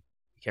frequency,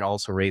 we can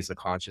also raise the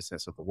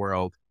consciousness of the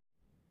world.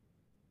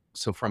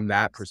 So from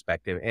that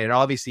perspective, and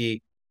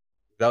obviously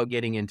without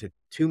getting into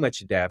too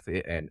much depth,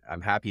 and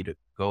I'm happy to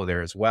go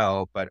there as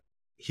well, but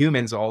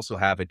humans also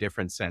have a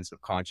different sense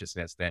of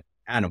consciousness than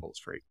animals,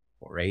 for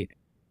example, right?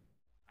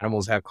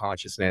 Animals have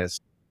consciousness,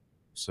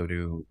 so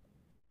do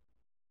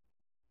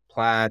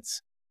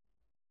plants.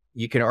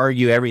 You can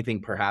argue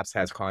everything perhaps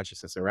has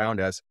consciousness around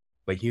us,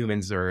 but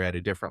humans are at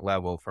a different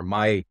level from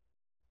my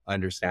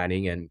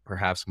understanding and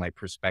perhaps my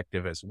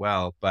perspective as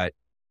well. But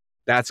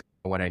that's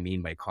what I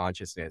mean by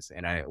consciousness.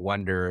 And I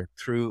wonder,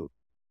 through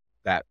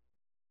that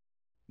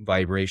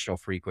vibrational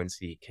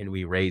frequency, can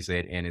we raise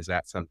it? And is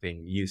that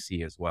something you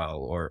see as well?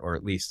 Or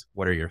at least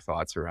what are your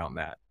thoughts around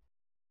that?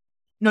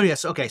 No,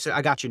 yes. Okay. So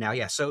I got you now.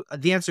 Yes. So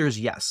the answer is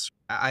yes.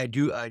 I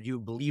do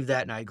believe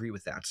that, and I agree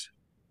with that.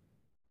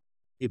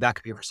 Let me back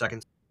up here for a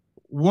second.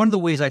 One of the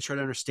ways I try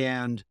to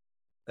understand,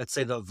 let's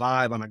say, the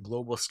vibe on a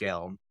global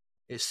scale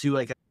is through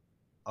like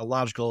a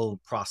logical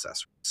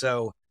process.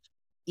 So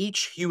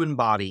each human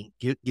body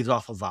gives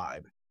off a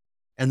vibe,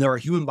 and there are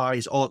human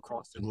bodies all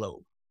across the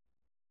globe.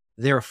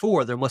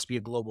 Therefore, there must be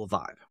a global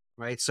vibe,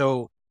 right?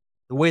 So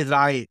the way that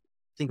I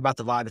think about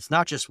the vibe, it's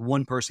not just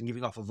one person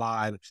giving off a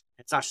vibe.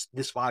 It's not just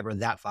this vibe or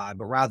that vibe,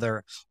 but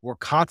rather we're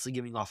constantly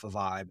giving off a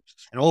vibe,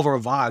 and all of our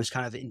vibes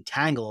kind of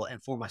entangle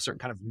and form a certain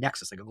kind of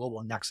nexus, like a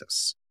global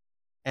nexus.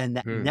 And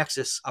that Hmm.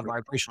 nexus of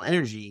vibrational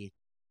energy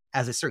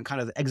has a certain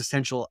kind of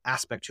existential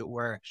aspect to it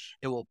where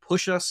it will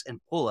push us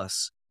and pull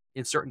us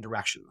in certain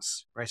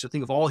directions, right? So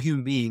think of all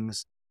human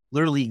beings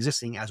literally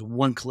existing as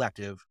one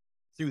collective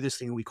through this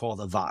thing we call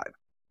the vibe.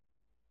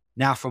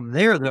 Now, from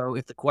there, though,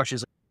 if the question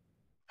is,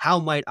 how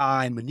might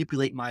I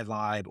manipulate my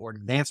vibe or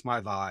advance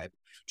my vibe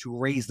to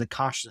raise the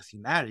consciousness of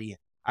humanity?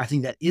 I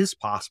think that is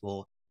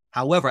possible.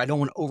 However, I don't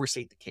want to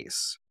overstate the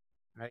case,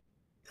 right?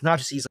 It's not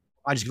just easy.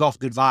 I just give off a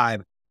good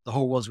vibe, the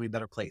whole world's gonna be a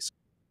better place.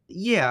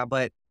 Yeah,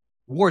 but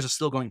wars are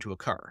still going to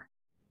occur.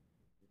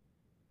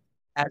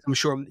 As I'm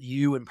sure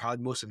you and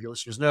probably most of your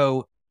listeners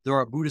know, there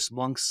are Buddhist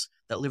monks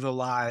that live their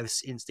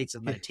lives in states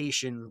of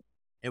meditation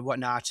and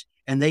whatnot,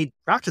 and they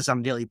practice on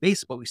a daily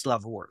basis, but we still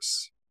have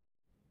wars.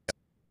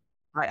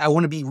 I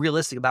want to be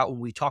realistic about when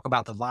we talk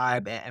about the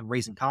vibe and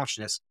raising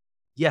consciousness.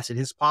 Yes, it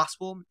is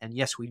possible. And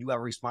yes, we do have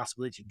a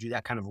responsibility to do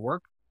that kind of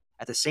work.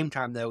 At the same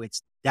time, though,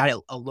 it's that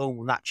alone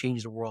will not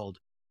change the world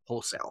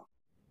wholesale.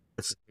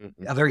 It's Mhm.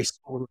 a very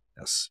slow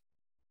process.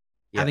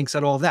 Yeah. Having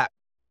said all that,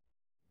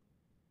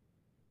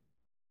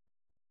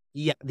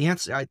 yeah,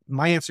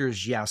 my answer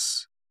is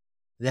yes,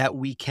 that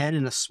we can,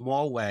 in a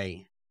small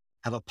way,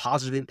 have a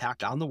positive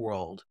impact on the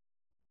world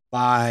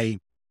by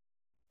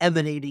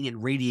emanating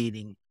and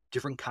radiating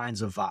different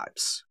kinds of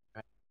vibes.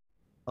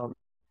 Um,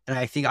 and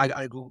I think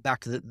I go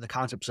back to the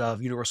concepts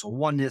of universal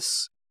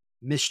oneness,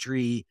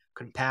 mystery,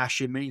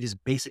 compassion, many of these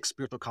basic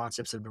spiritual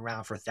concepts that have been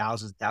around for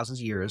thousands and thousands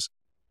of years.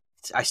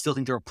 I still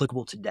think they're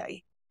applicable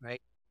today,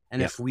 right?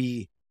 And Yeah. if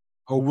we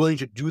are willing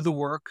to do the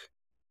work,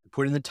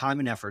 put in the time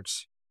and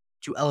efforts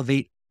to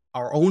elevate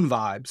our own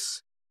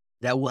vibes,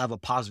 that will have a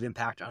positive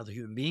impact on other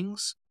human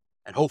beings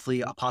and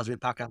hopefully a positive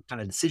impact on the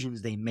kind of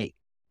decisions they make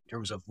in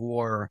terms of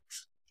war,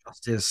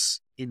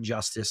 justice,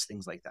 injustice,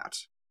 things like that.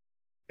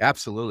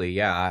 Absolutely.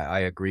 Yeah, I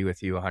agree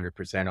with you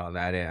 100% on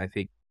that. And I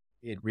think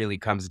it really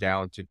comes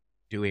down to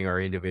doing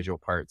our individual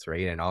parts,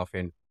 right? And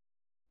often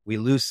we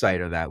lose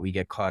sight of that. We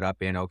get caught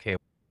up in, okay,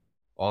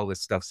 all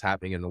this stuff's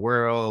happening in the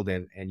world.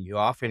 And you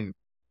often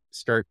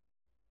start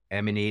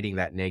emanating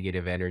that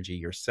negative energy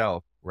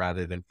yourself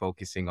rather than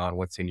focusing on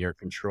what's in your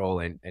control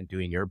and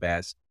doing your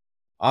best.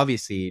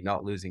 Obviously,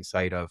 not losing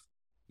sight of,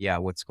 yeah,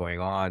 what's going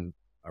on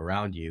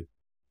around you.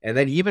 And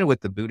then even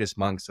with the Buddhist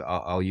monks,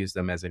 I'll use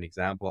them as an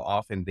example.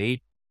 Often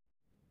they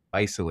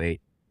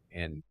isolate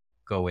and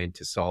go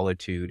into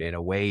solitude and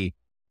away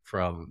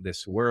from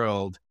this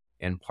world.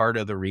 And part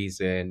of the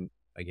reason,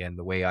 again,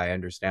 the way I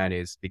understand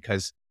is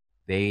because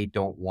they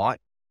don't want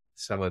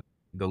some of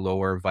the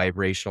lower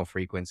vibrational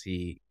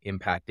frequency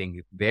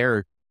impacting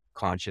their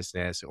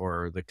consciousness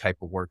or the type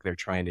of work they're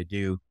trying to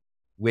do,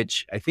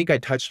 which I think I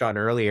touched on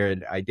earlier.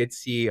 And I did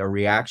see a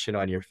reaction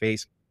on your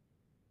face,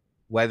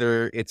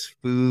 whether it's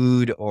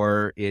food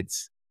or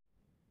it's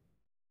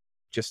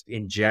just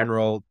in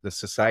general, the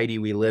society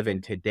we live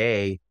in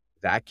today,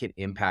 that can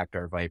impact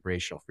our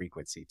vibrational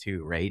frequency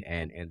too, right?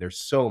 And there's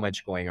so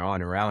much going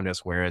on around us,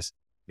 whereas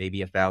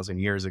maybe 1,000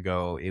 years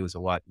ago it was a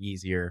lot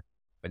easier,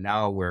 but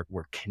now we're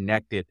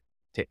connected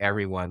to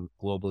everyone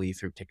globally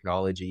through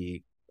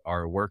technology.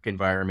 Our work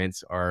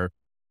environments are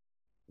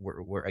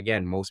we're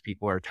again, most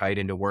people are tied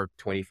into work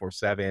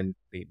 24/7.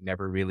 They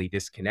never really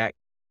disconnect.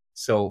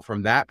 So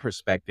from that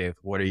perspective,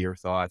 what are your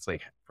thoughts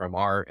like from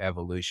our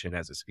evolution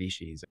as a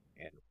species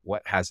and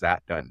what has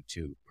that done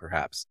to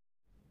perhaps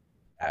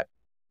that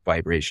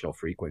vibrational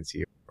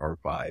frequency or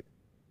vibe?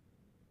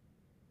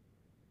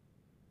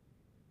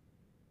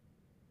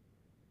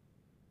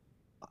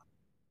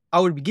 I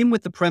would begin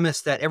with the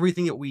premise that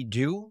everything that we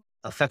do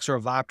affects our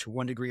vibe to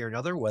one degree or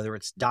another, whether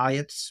it's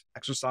diets,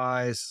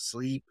 exercise,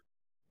 sleep,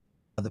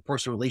 the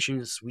personal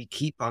relations we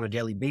keep on a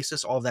daily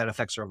basis, all of that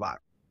affects our vibe.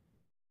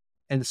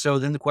 And so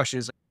then the question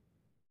is,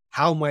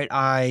 how might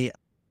I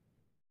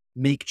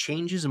make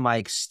changes in my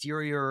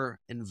exterior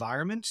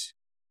environment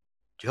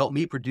to help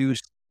me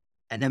produce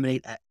and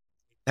emanate a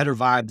better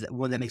vibe,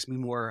 one that makes me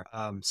more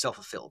self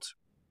fulfilled?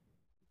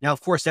 Now,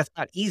 of course, that's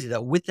not easy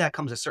though. With that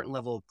comes a certain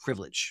level of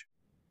privilege.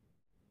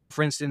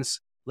 For instance,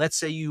 let's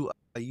say you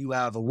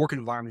have a work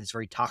environment that's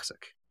very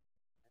toxic.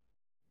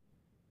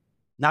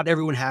 Not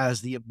everyone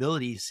has the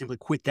ability to simply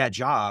quit that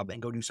job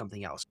and go do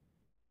something else.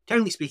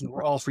 Technically speaking,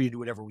 we're all free to do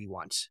whatever we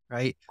want,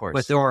 right? Of But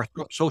course. there are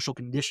social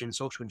conditions,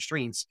 social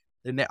constraints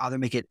that may either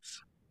make it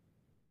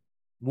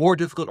more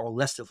difficult or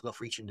less difficult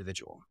for each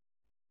individual.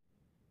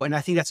 And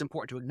I think that's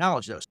important to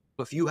acknowledge those.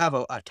 So if you have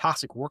a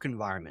toxic work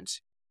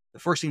environment, the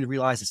first thing to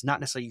realize is not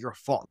necessarily your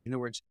fault. In other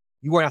words,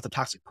 you are not the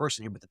toxic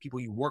person here, but the people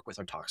you work with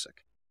are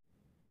toxic.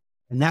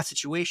 In that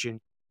situation,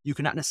 you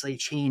cannot necessarily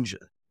change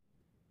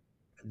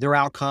their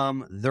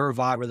outcome, their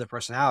vibe, or their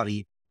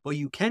personality, but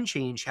you can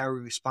change how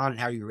you respond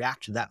and how you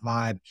react to that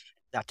vibe,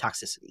 that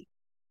toxicity,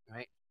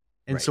 right?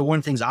 And Right. so one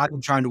of the things I've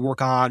been trying to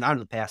work on, I don't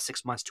know, the past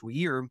 6 months to a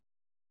year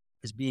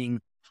is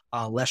being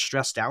less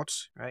stressed out,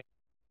 right?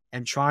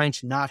 And trying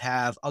to not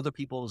have other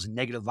people's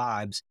negative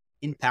vibes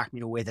impact me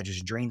in a way that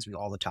just drains me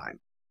all the time.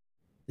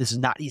 This is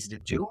not easy to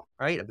do,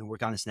 right? I've been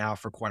working on this now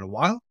for quite a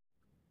while,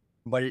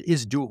 but it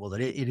is doable,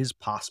 that it is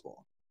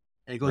possible.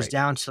 And it goes Right.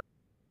 down to,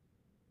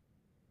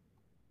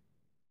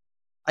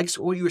 I guess,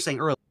 what you were saying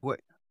earlier, what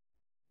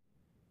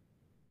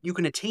you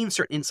can attain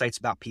certain insights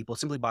about people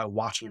simply by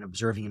watching and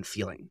observing and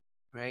feeling,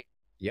 right?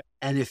 Yep.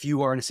 And if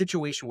you are in a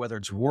situation, whether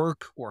it's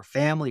work or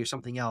family or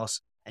something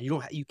else, and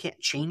you can't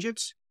change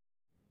it,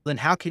 then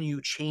how can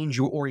you change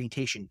your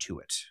orientation to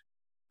it?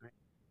 Right?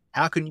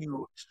 How can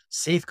you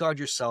safeguard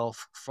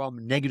yourself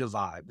from negative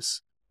vibes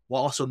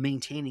while also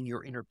maintaining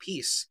your inner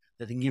peace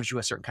that then gives you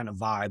a certain kind of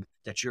vibe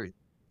that's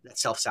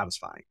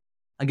self-satisfying?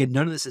 Again,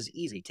 none of this is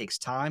easy. It takes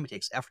time, it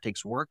takes effort, it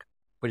takes work,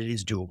 but it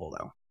is doable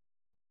though.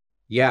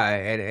 Yeah,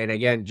 and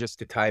again, just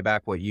to tie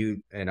back what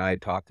you and I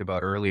talked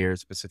about earlier,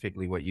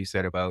 specifically what you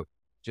said about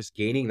just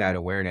gaining that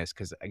awareness,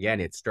 because again,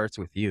 it starts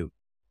with you,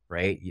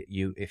 right?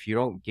 You if you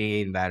don't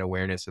gain that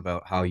awareness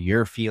about how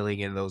you're feeling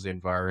in those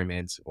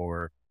environments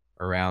or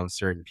around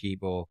certain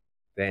people,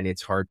 then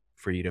it's hard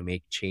for you to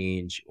make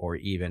change or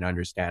even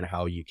understand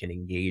how you can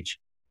engage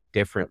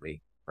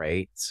differently,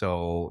 right?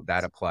 So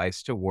that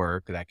applies to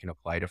work, that can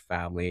apply to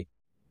family.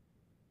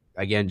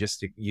 Again, just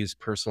to use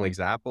personal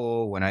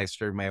example, when I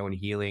started my own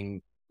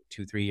healing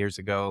 2, 3 years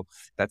ago,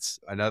 that's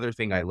another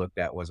thing I looked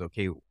at was,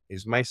 okay,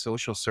 is my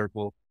social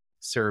circle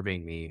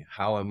serving me?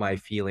 How am I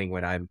feeling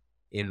when I'm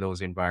in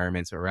those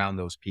environments around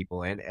those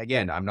people? And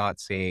again, I'm not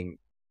saying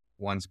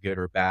one's good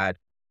or bad.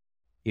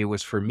 It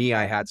was for me,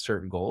 I had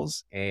certain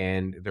goals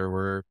and there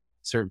were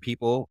certain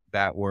people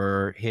that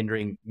were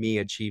hindering me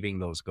achieving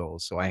those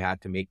goals. So I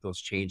had to make those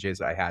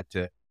changes. I had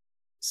to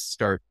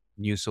start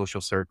new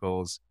social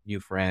circles,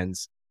 new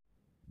friends,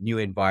 new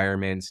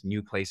environments,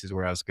 new places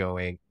where I was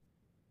going.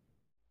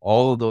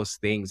 All of those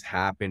things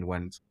happened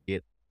when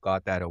it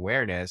got that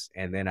awareness.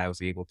 And then I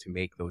was able to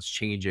make those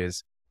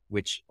changes,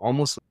 which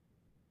almost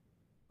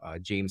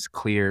James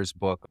Clear's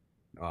book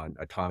on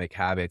atomic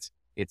habits,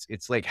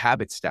 it's like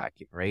habit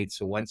stacking, right?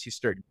 So once you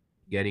start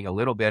getting a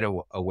little bit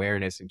of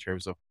awareness in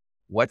terms of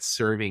what's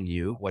serving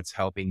you, what's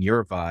helping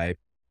your vibe,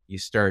 you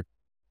start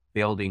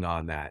building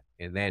on that.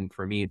 And then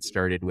for me, it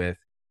started with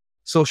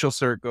social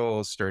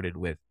circles, started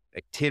with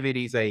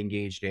activities I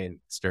engaged in,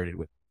 started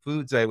with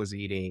foods I was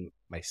eating,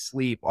 my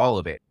sleep, all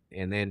of it.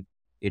 And then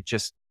it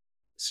just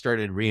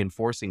started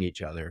reinforcing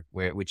each other,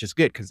 which is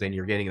good because then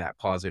you're getting that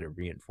positive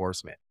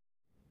reinforcement.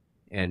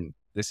 And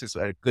this is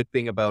a good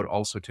thing about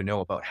also to know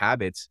about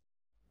habits.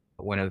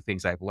 One of the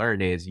things I've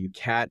learned is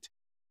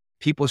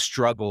people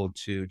struggle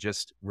to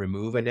just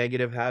remove a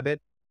negative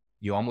habit.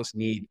 You almost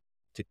need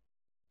to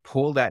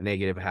pull that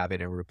negative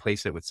habit and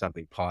replace it with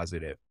something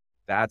positive.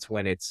 That's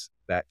when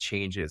that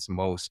change is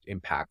most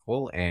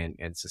impactful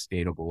and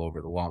sustainable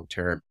over the long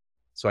term.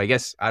 So I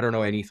guess I don't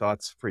know any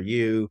thoughts for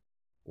you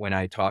when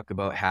I talk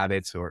about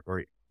habits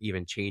or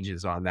even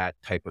changes on that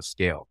type of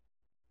scale.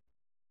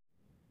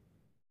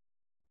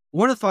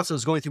 One of the thoughts that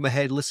was going through my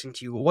head listening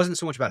to you wasn't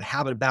so much about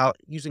habit, about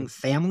using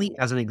family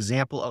as an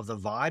example of the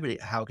vibe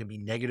and how it can be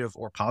negative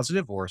or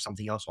positive or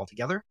something else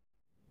altogether.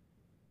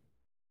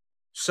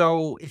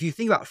 So if you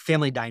think about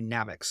family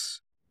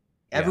dynamics,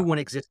 Yeah. everyone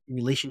exists in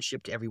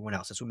relationship to everyone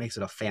else. That's what makes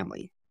it a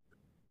family.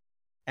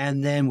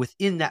 And then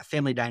within that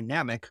family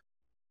dynamic,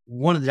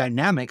 one of the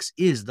dynamics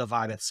is the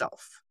vibe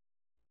itself.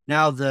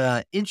 Now,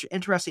 the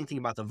interesting thing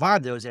about the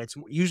vibe, though, is that it's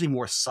usually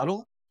more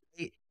subtle.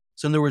 Right?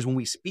 So, in other words, when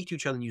we speak to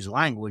each other and use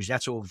language,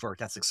 that's overt,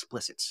 that's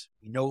explicit.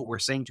 We know what we're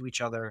saying to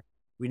each other,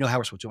 we know how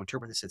we're supposed to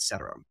interpret this,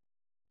 etc.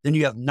 Then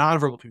you have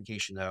nonverbal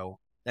communication, though,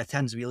 that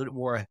tends to be a little bit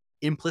more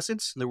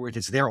implicit. In other words,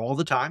 it's there all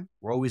the time.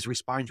 We're always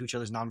responding to each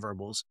other's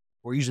nonverbals.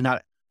 We're usually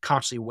not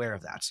consciously aware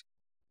of that.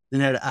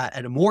 Then,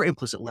 at a more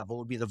implicit level,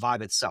 would be the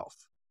vibe itself,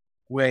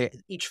 where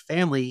each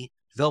family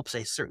develops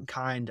a certain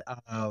kind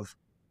of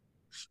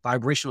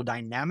vibrational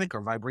dynamic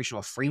or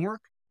vibrational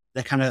framework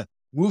that kind of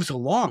moves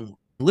along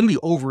literally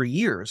over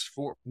years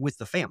for with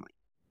the family.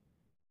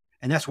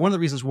 And that's one of the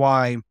reasons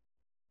why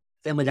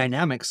family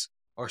dynamics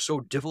are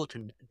so difficult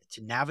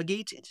to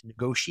navigate and to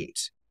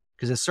negotiate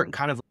because there's a certain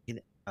kind of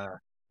uh,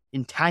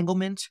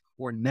 entanglement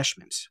or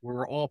enmeshment where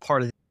we're all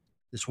part of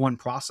this one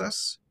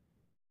process.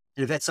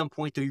 And if at some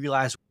point you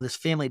realize this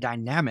family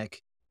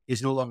dynamic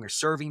is no longer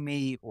serving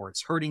me or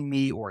it's hurting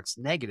me or it's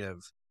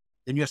negative,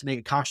 then you have to make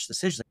a conscious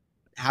decision.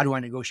 How do I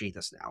negotiate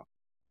this now?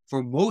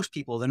 For most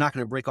people, they're not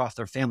going to break off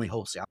their family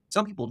wholesale.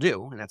 Some people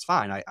do, and that's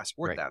fine. I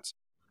support Right. that.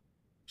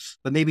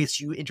 But maybe it's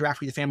you interact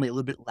with the family a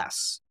little bit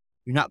less.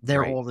 You're not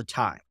there Right. all the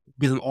time.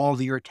 Give them all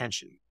of your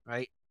attention,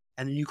 right?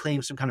 And then you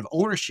claim some kind of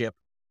ownership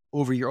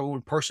over your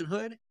own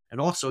personhood and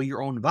also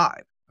your own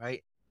vibe,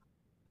 right?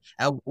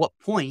 At what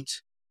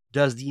point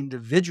does the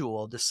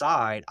individual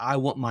decide I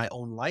want my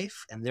own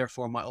life and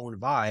therefore my own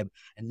vibe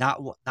and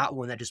not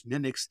one that just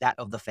mimics that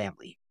of the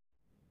family?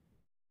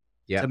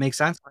 Does Yeah. that make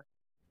sense?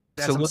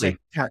 As I'm saying,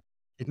 Absolutely.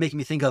 it's making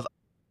me think of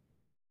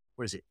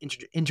what is it?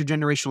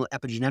 Intergenerational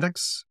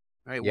epigenetics.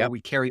 right? Where Yep.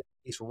 we carry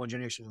these from one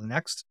generation to the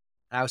next.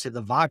 And I would say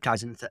the vibe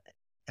ties into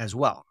as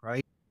well,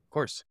 right? Of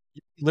course.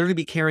 You literally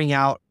be carrying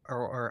out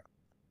or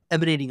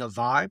emanating a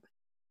vibe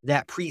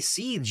that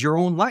precedes your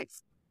own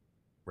life.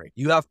 Right.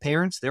 You have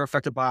parents, they're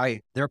affected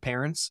by their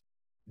parents.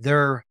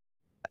 They're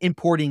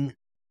importing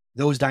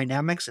those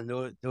dynamics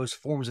and those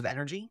forms of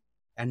energy.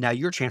 And now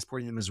you're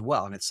transporting them as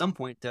well. And at some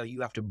point, though,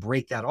 you have to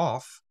break that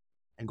off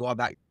and go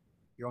about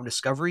your own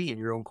discovery and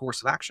your own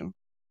course of action.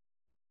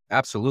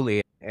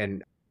 Absolutely.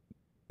 And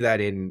that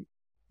in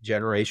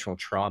generational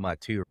trauma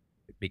too,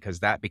 because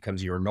that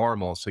becomes your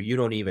normal. So you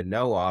don't even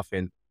know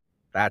often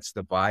that's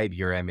the vibe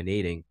you're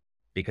emanating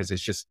because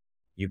it's just,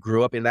 you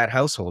grew up in that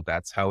household.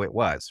 That's how it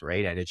was.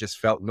 Right. And it just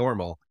felt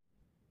normal.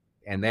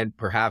 And then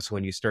perhaps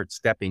when you start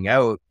stepping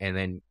out and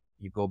then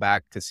you go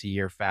back to see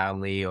your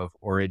family of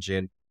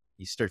origin,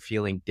 you start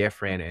feeling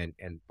different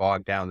and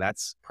bogged down.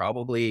 That's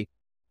probably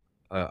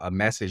a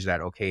message that,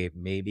 okay,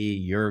 maybe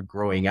you're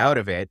growing out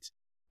of it.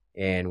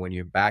 And when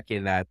you're back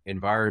in that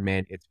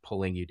environment, it's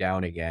pulling you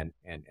down again.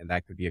 And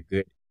that could be a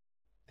good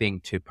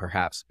thing to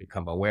perhaps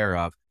become aware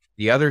of.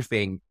 The other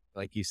thing,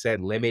 like you said,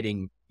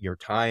 limiting your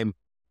time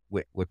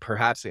with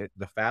perhaps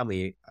the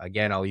family.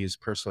 Again, I'll use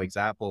personal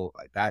example.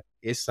 That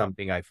is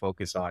something I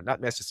focus on,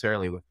 not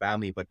necessarily with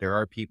family, but there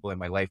are people in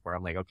my life where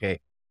I'm like, okay,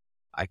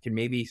 I can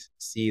maybe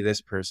see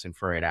this person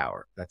for an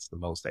hour. That's the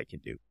most I can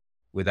do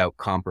without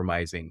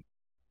compromising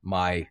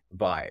my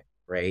vibe,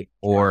 right?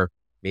 Sure. Or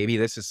maybe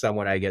this is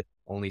someone I get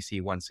only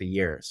see once a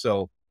year.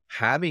 So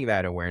having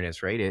that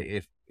awareness, right?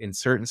 If in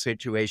certain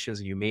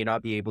situations you may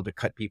not be able to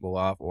cut people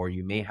off, or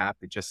you may have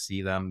to just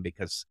see them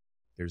because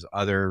there's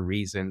other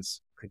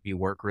reasons, could be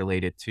work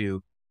related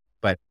too.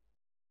 But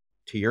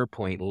to your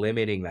point,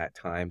 limiting that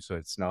time so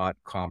it's not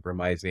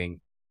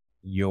compromising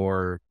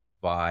your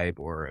vibe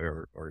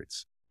or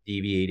it's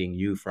deviating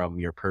you from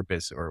your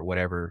purpose or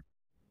whatever.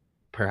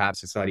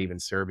 Perhaps it's not even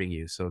serving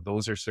you. So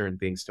those are certain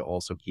things to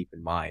also keep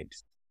in mind.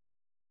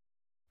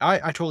 I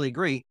totally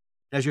agree.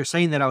 As you're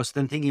saying that, I was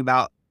then thinking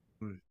about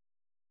mm,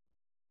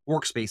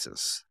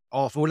 workspaces,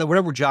 all for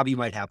whatever job you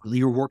might have,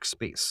 your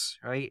workspace,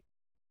 right?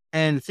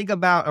 And think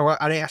about, or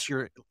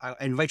I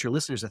invite your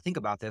listeners to think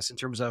about this in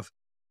terms of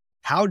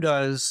how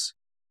does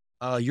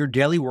your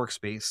daily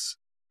workspace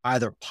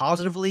either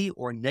positively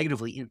or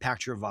negatively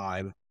impact your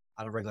vibe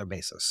on a regular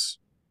basis.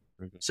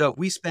 Mhm. So if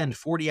we spend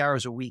 40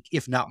 hours a week,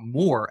 if not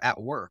more,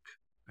 at work,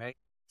 right?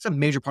 It's a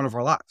major part of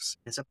our lives.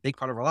 It's a big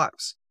part of our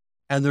lives.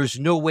 And there's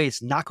no way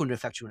it's not going to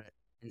affect you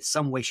in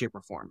some way, shape,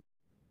 or form.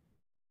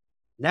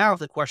 Now, if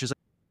the question is,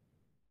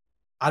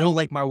 I don't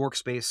like my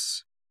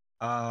workspace,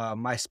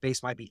 my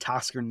space might be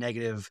toxic or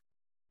negative,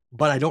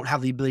 but I don't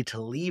have the ability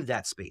to leave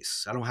that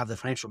space. I don't have the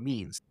financial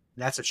means.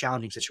 That's a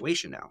challenging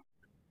situation now.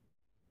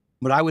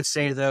 But I would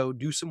say, though,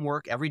 do some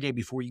work every day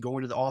before you go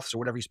into the office or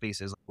whatever your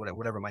space is,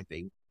 whatever it might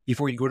be,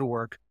 before you go to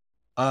work.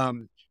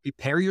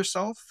 Prepare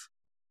yourself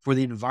for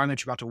the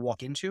environment you're about to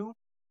walk into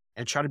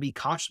and try to be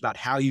conscious about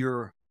how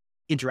you're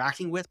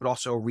interacting with, but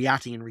also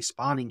reacting and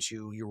responding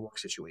to your work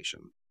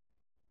situation.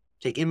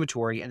 Take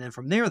inventory. And then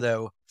from there,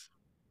 though,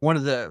 one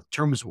of the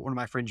terms one of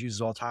my friends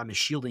uses all the time is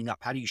shielding up.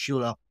 How do you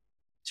shield up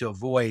to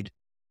avoid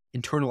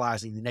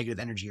internalizing the negative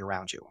energy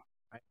around you?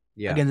 Right?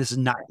 Yeah, Again, this is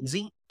not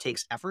easy. It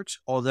takes effort.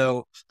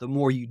 Although the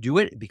more you do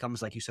it, it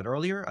becomes, like you said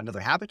earlier,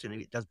 another habit, and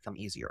it does become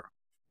easier.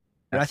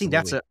 And I think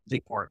that's absolutely. a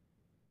big part.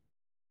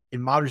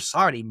 In modern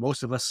society,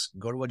 most of us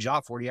go to a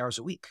job 40 hours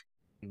a week.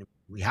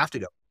 We have to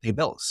go pay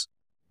bills.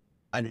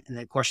 And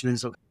the question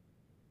is, okay,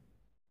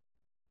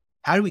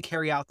 how do we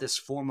carry out this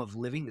form of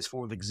living, this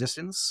form of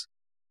existence,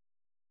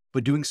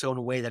 but doing so in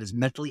a way that is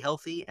mentally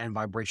healthy and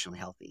vibrationally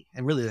healthy?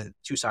 And really the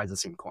two sides of the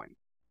same coin.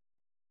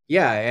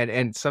 Yeah,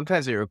 and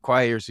sometimes it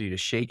requires you to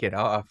shake it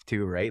off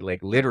too, right?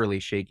 Like literally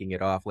shaking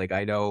it off. Like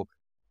I know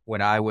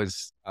when I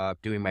was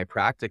doing my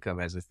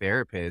practicum as a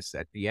therapist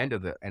at the end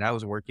of and I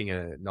was working in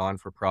a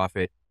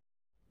non-for-profit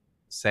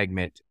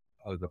segment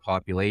of the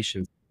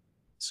population.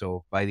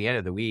 So by the end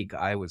of the week,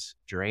 I was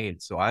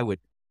drained. So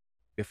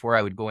before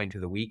I would go into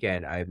the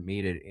weekend, I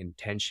made an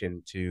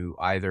intention to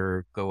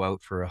either go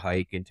out for a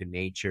hike into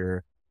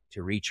nature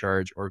to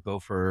recharge or go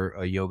for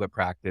a yoga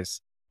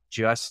practice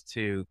just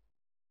to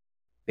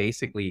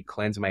basically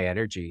cleanse my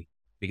energy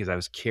because I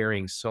was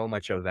carrying so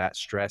much of that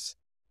stress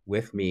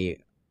with me.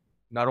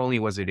 Not only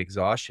was it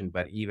exhaustion,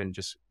 but even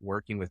just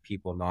working with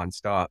people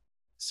nonstop.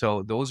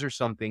 So those are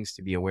some things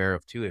to be aware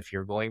of too. If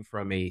you're going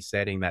from a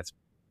setting that's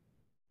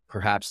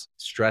perhaps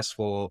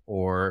stressful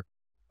or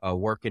a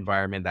work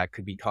environment that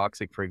could be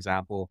toxic, for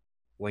example,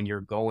 when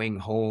you're going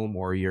home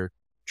or you're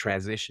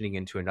transitioning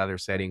into another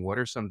setting, what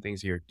are some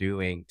things you're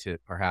doing to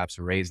perhaps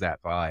raise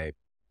that vibe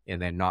and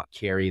then not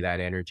carry that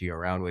energy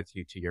around with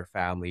you to your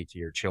family, to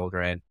your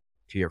children,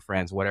 to your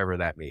friends, whatever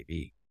that may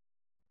be?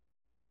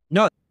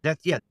 No,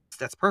 yeah,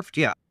 that's perfect.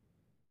 Yeah.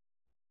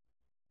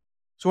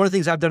 So one of the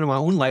things I've done in my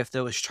own life,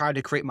 though, is try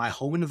to create my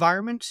home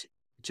environment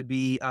to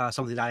be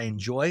something that I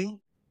enjoy,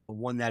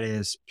 one that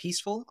is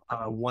peaceful,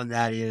 one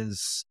that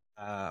is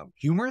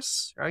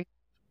humorous, right?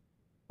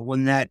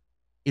 One that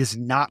is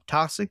not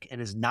toxic and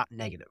is not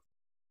negative,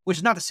 which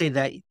is not to say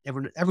that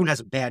everyone has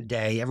a bad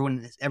day.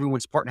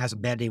 Everyone's partner has a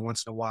bad day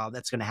once in a while.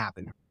 That's going to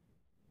happen.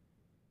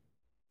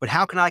 But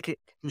how can I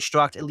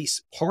construct at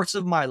least parts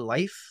of my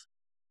life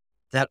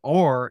that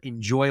are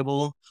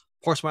enjoyable,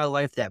 parts of my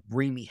life that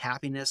bring me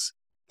happiness,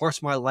 parts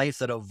of my life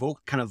that evoke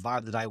kind of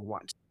vibe that I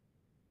want?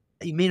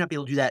 You may not be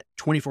able to do that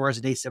 24 hours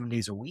a day, 7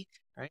 days a week,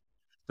 right?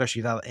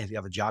 Especially if you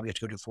have a job, you have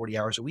to go do 40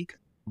 hours a week.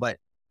 But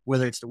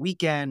whether it's the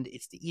weekend,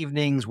 it's the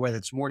evenings, whether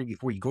it's morning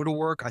before you go to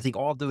work, I think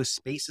all of those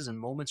spaces and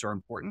moments are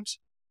important.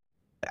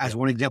 As Yep.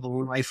 one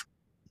example of my life,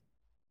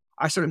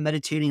 I started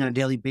meditating on a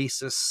daily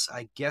basis.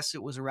 I guess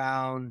it was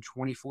around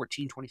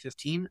 2014,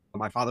 2015.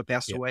 My father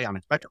passed Yep. away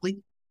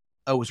unexpectedly.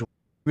 It was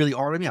really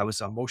hard on me. I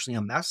was emotionally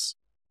a mess.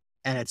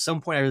 And at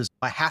some point,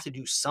 I have to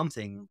do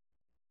something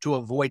to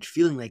avoid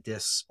feeling like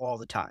this all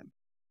the time.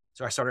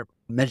 So I started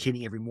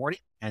meditating every morning,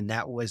 and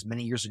that was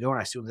many years ago.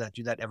 And I still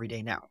do that every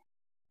day now.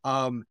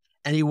 Um,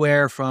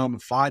 Anywhere from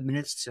 5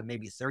 minutes to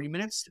maybe 30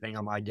 minutes, depending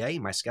on my day,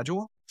 my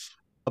schedule.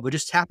 But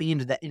just tapping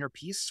into that inner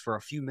peace for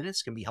a few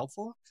minutes can be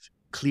helpful.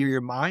 Clear your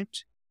mind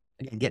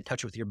and get in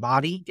touch with your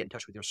body, get in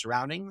touch with your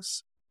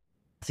surroundings.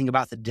 Think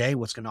about the day,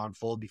 what's going to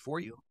unfold before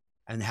you,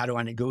 and how do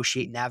I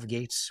negotiate,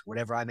 navigate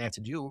whatever I may have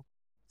to do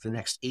for the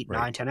next 8,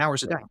 Right. 9, 10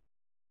 hours a day.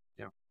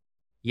 Yeah.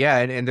 Yeah.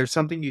 And there's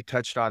something you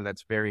touched on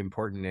that's very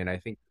important. And I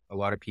think a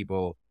lot of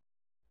people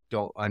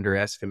don't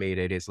underestimate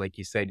it is like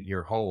you said,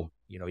 your home.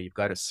 You've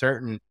got a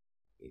certain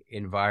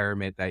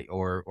environment that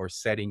or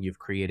setting you've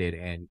created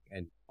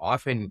and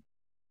often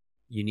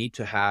you need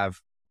to have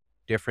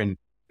different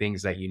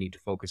things that you need to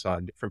focus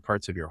on, different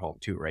parts of your home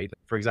too, right?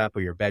 For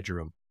example, your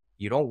bedroom.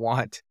 You don't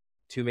want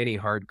too many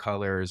hard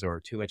colors or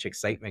too much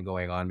excitement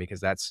going on because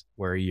that's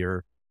where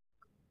you're,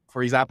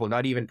 for example,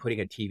 not even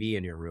putting a TV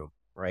in your room,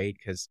 right?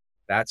 Because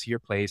that's your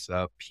place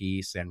of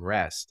peace and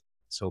rest.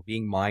 So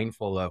being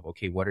mindful of,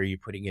 okay, what are you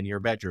putting in your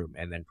bedroom?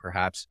 And then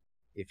perhaps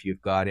if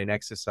you've got an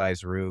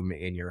exercise room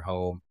in your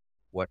home,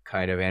 what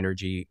kind of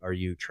energy are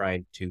you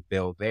trying to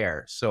build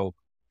there? So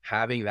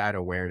having that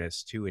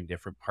awareness too in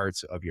different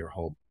parts of your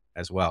home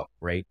as well,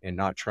 right? And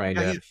not trying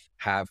Yeah. to Yeah.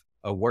 have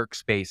a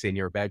workspace in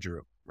your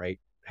bedroom, right?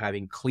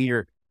 Having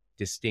clear,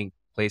 distinct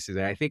places.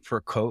 And I think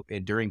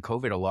during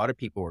COVID, a lot of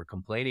people were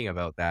complaining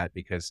about that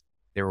because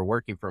they were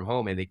working from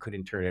home and they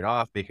couldn't turn it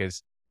off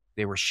because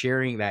they were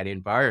sharing that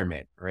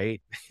environment,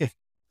 right? Yeah.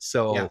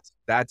 So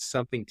that's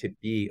something to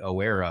be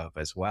aware of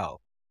as well.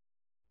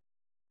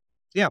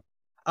 Yeah.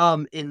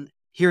 In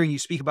hearing you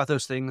speak about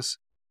those things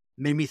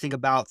made me think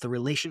about the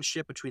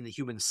relationship between the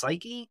human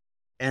psyche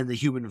and the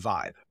human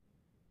vibe.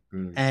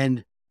 Mm.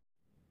 And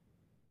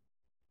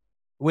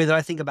the way that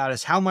I think about it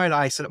is how might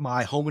I set up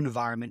my home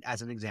environment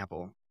as an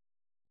example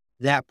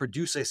that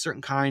produce a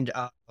certain kind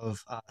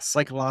of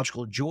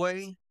psychological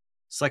joy,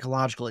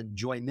 psychological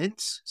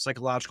enjoyment,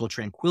 psychological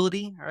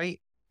tranquility, right?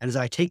 And as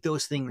I take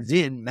those things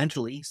in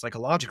mentally,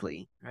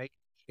 psychologically, right,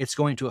 it's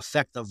going to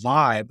affect the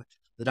vibe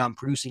that I'm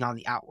producing on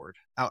the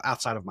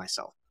outside of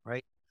myself,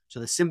 right? So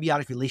the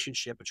symbiotic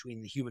relationship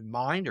between the human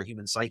mind or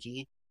human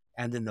psyche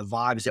and then the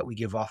vibes that we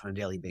give off on a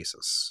daily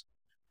basis.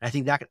 And I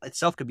think that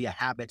itself could be a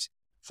habit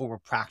form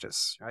of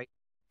practice, right?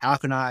 How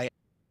can what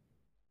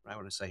I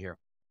want to say here?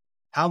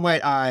 How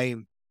might I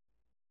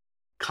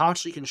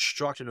consciously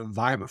construct an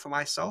environment for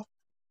myself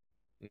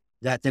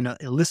that then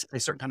elicits a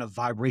certain kind of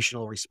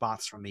vibrational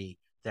response from me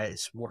that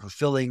is more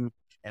fulfilling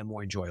and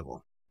more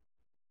enjoyable?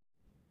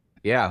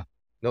 Yeah,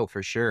 no,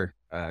 for sure.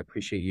 I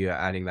appreciate you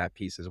adding that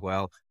piece as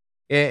well.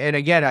 And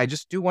again, I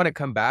just do want to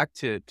come back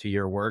to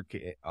your work,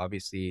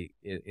 obviously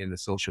in the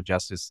social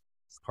justice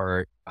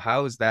part.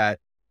 How is that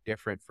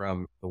different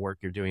from the work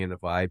you're doing in the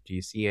vibe? Do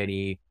you see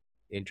any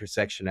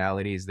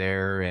intersectionalities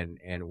there,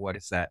 and what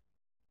is that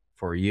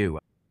for you?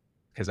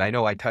 Because I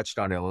know I touched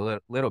on it a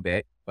little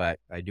bit, but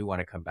I do want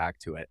to come back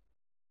to it.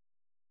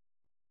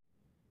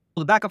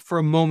 Well, to back up for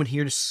a moment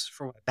here, just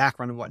for my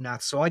background and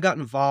whatnot. So I got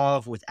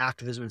involved with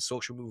activism and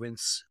social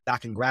movements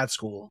back in grad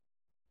school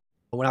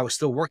when I was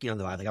still working on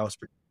the vibe. Like I was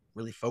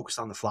really focused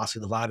on the philosophy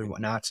of the vibe and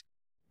whatnot.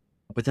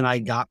 But then I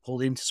got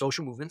pulled into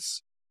social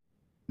movements.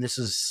 And this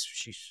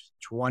is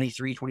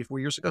 23, 24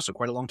 years ago, so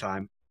quite a long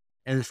time.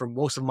 And for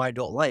most of my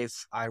adult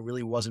life, I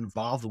really was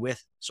involved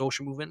with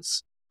social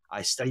movements.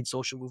 I studied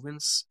social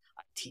movements.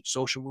 I teach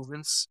social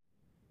movements,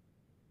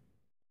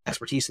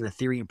 expertise in the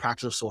theory and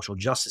practice of social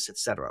justice,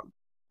 etc.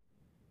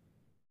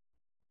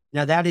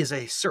 Now that is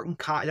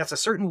that's a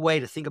certain way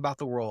to think about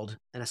the world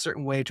and a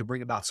certain way to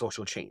bring about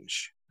social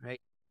change,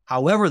 right?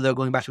 However, though,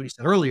 going back to what you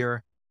said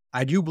earlier,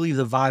 I do believe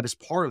the vibe is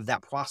part of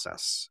that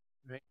process,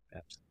 right?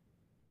 Abs-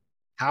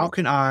 How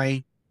can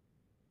I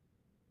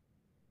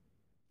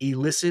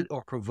elicit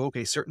or provoke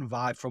a certain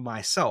vibe from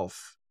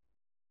myself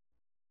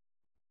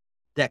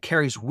that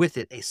carries with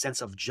it a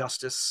sense of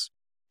justice,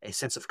 a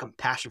sense of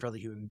compassion for other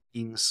human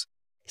beings,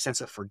 a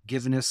sense of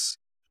forgiveness,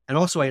 and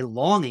also a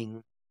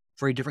longing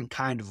for a different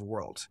kind of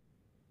world.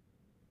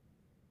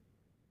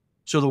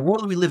 So the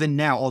world that we live in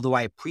now, although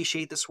I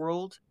appreciate this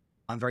world,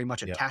 I'm very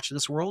much Yep. attached to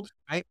this world,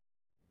 right?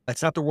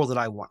 That's not the world that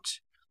I want.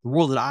 The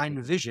world that I Mhm.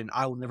 envision,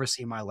 I will never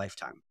see in my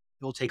lifetime.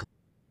 It will take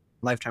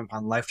lifetime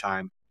upon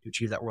lifetime to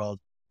achieve that world,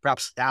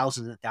 perhaps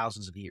thousands and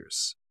thousands of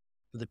years.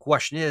 But the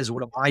question is,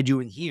 what am I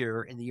doing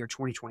here in the year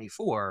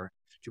 2024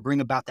 to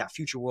bring about that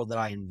future world that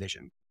I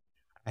envision?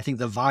 I think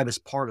the vibe is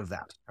part of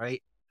that,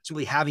 right?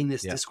 Simply having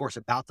this Yeah. discourse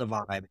about the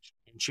vibe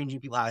and changing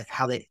people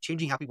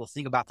changing how people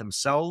think about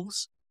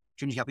themselves,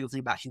 changing how people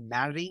think about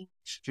humanity,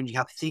 changing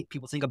how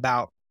people think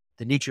about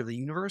the nature of the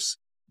universe.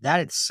 That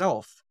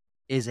itself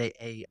is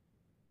an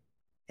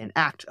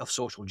act of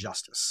social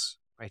justice,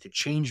 right? To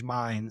change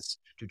minds,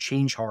 to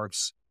change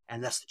hearts,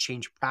 and thus to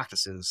change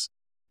practices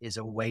is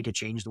a way to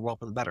change the world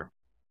for the better.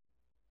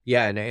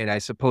 Yeah, and I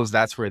suppose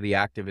that's where the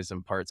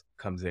activism part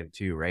comes in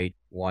too, right?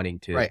 Wanting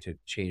to Right. to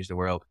change the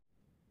world.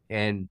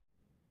 And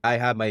I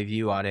have my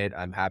view on it.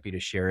 I'm happy to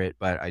share it,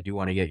 but I do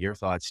want to get your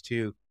thoughts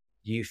too.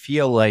 Do you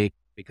feel like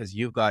because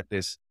you've got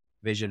this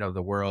vision of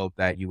the world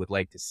that you would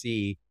like to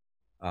see,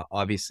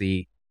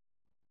 obviously,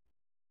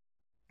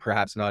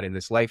 perhaps not in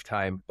this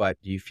lifetime, but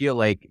do you feel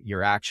like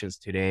your actions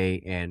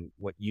today and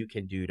what you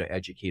can do to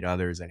educate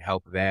others and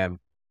help them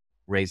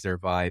raise their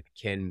vibe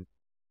can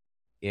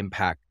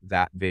impact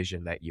that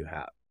vision that you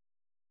have?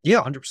 Yeah,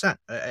 100%.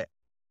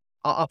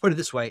 I'll put it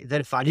this way,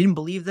 that if I didn't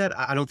believe that,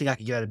 I don't think I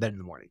could get out of bed in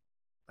the morning.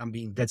 I'm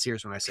being dead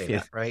serious when I say Yeah.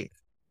 that, right?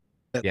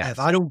 If Yes.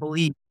 I don't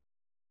believe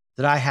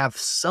that I have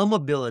some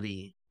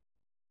ability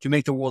to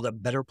make the world a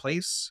better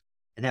place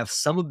and have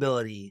some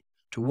ability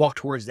to walk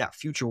towards that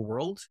future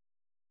world,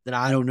 then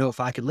I don't know if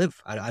I could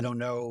live. I don't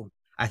know.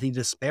 I think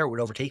despair would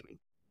overtake me.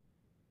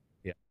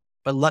 Yeah.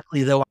 But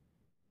luckily, though,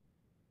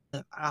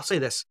 I'll say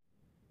this.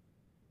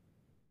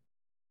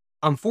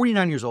 I'm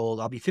 49 years old.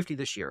 I'll be 50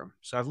 this year.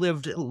 So I've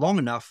lived long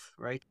enough,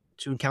 right,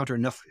 to encounter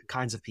enough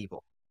kinds of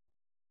people.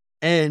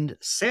 And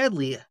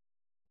sadly,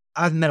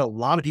 I've met a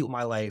lot of people in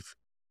my life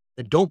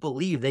that don't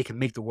believe they can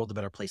make the world a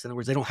better place. In other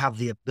words, they don't have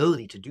the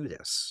ability to do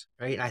this,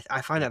 right? And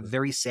I find that Mhm.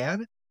 very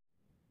sad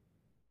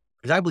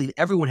because I believe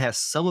everyone has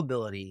some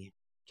ability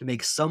to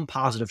make some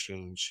positive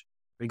change,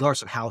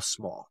 regardless of how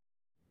small,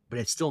 but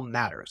it still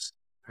matters,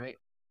 right?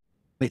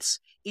 It's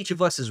each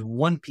of us is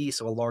one piece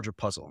of a larger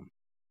puzzle.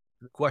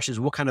 The question is,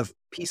 what kind of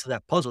piece of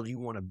that puzzle do you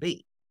want to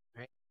be,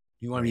 right?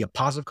 Do you want to be Right. a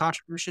positive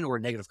contribution or a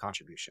negative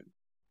contribution?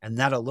 And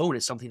that alone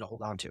is something to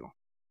hold on to.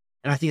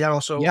 And I think that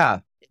also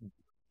Yeah.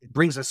 it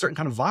brings a certain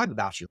kind of vibe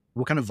about you.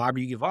 What kind of vibe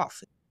do you give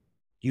off?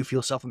 Do you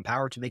feel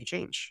self-empowered to make a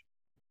change?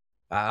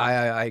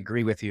 I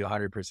agree with you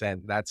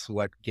 100%. That's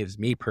what gives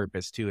me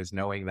purpose too, is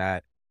knowing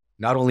that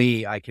not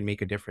only I can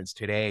make a difference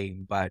today,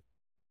 but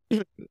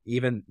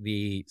even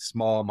the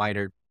small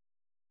minor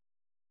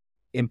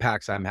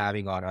impacts I'm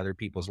having on other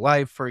people's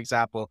life, for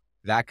example,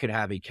 that could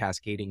have a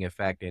cascading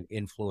effect and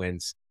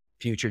influence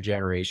future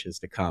generations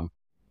to come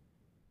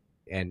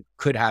and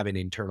could have an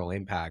internal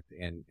impact.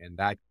 And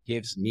that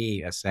gives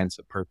me a sense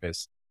of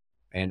purpose.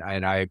 And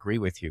I agree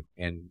with you.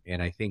 And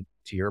I think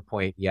to your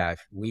point, yeah,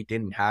 if we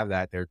didn't have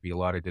that, there'd be a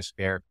lot of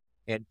despair.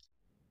 And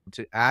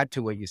to add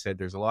to what you said,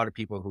 there's a lot of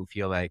people who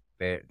feel like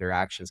their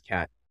actions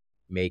can't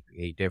make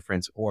a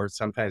difference, or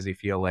sometimes they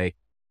feel like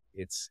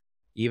it's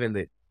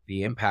even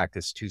the impact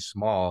is too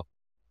small.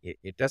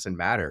 It doesn't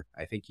matter.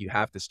 I think you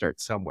have to start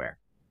somewhere,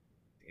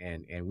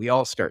 and we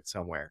all start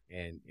somewhere.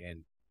 And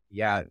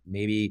yeah,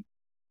 maybe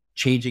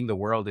changing the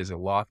world is a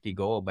lofty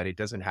goal, but it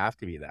doesn't have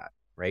to be that,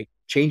 right?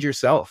 Change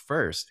yourself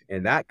first,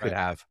 and that could Right.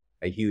 have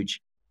a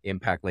huge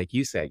impact, like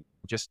you said,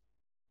 just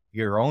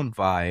your own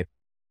vibe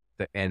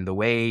and the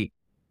way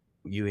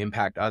you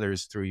impact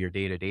others through your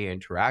day-to-day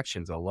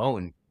interactions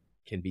alone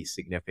can be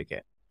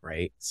significant,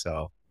 right?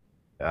 So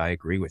I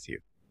agree with you.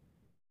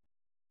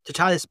 To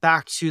tie this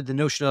back to the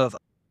notion of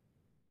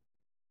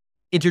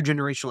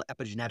intergenerational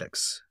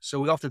epigenetics.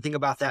 So we often think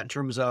about that in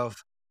terms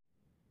of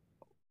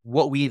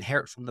what we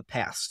inherit from the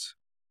past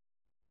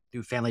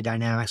through family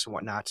dynamics and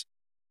whatnot.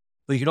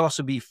 But you can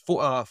also be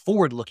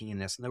forward looking in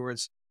this. In other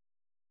words,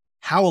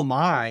 how am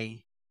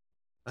I,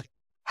 like,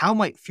 how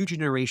might future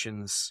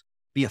generations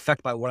be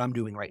affected by what I'm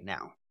doing right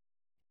now?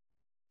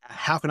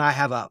 How can I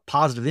have a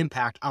positive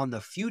impact on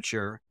the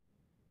future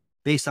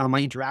based on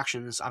my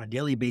interactions on a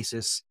daily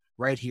basis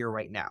right here,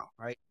 right now,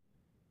 right?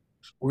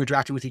 We're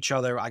interacting with each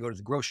other. I go to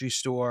the grocery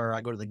store,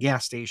 I go to the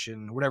gas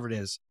station, whatever it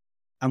is.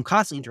 I'm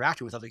constantly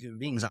interacting with other human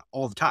beings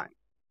all the time.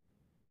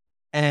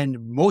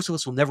 And most of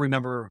us will never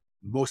remember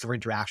most of our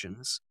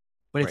interactions,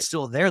 but it's Right.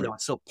 still there though.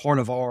 It's still part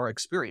of our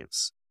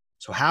experience.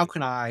 So how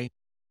can I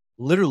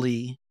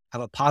literally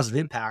have a positive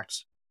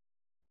impact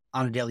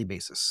on a daily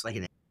basis, like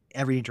in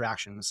every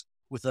interactions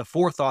with the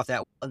forethought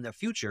that in the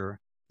future,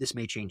 this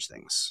may change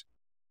things.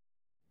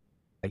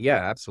 Yeah,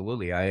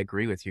 absolutely. I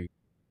agree with you.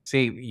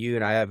 See, you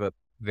and I have a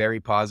very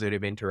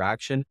positive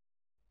interaction.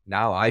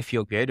 Now I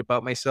feel good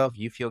about myself.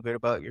 You feel good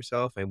about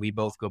yourself. And we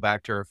both go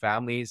back to our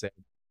families, and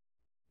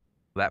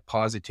that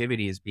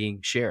positivity is being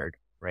shared.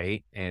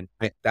 Right. And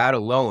Right. that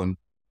alone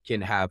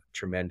can have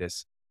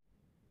tremendous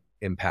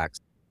impacts.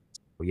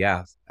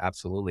 Yeah,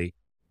 absolutely.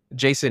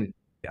 Jason,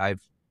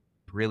 I've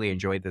really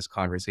enjoyed this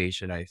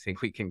conversation. I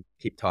think we can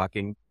keep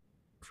talking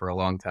for a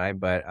long time,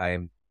 but I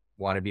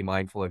want to be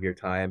mindful of your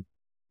time.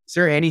 Is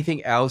there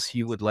anything else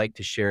you would like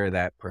to share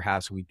that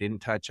perhaps we didn't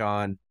touch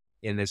on?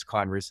 in this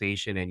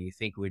conversation and you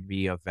think would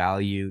be of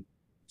value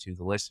to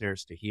the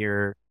listeners to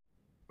hear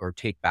or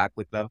take back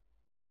with them?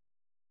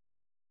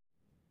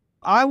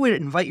 I would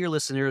invite your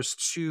listeners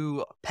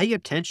to pay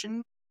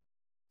attention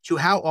to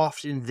how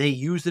often they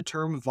use the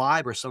term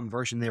vibe or some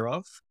version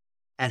thereof,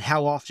 and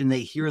how often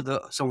they hear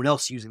someone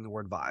else using the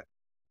word vibe.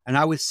 And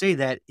I would say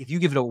that if you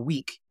give it a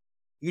week,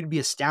 you'd be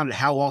astounded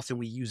how often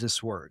we use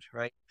this word,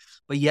 right?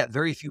 But yet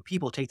very few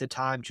people take the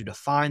time to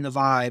define the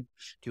vibe,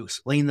 to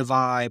explain the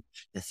vibe,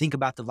 to think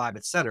about the vibe,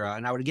 etc.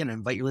 And I would again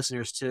invite your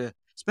listeners to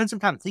spend some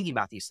time thinking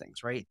about these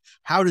things, right?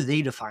 How do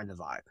they define the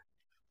vibe?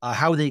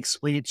 How would they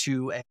explain it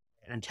to an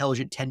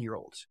intelligent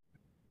 10-year-old?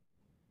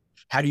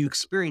 How do you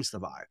experience the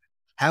vibe?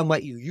 How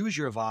might you use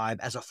your vibe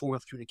as a form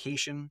of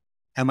communication?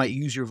 How might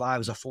you use your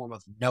vibe as a form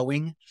of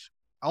knowing?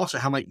 Also,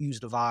 how might you use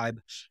the vibe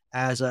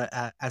as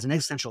as an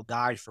existential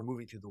guide for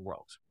moving through the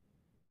world,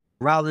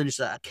 rather than just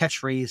a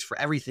catchphrase for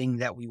everything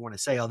that we want to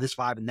say? Oh, this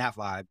vibe and that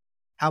vibe.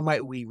 How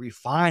might we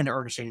refine our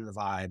understanding of the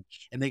vibe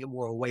and make it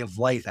more a way of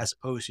life as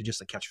opposed to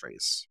just a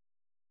catchphrase?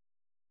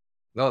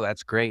 No,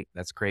 that's great.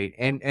 That's great.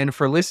 And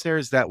for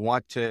listeners that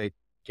want to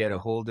get a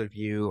hold of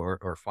you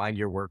or find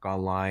your work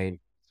online,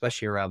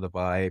 especially around the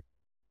vibe,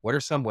 what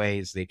are some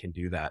ways they can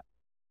do that?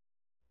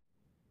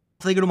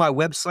 If they go to my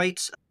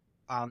website,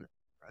 um,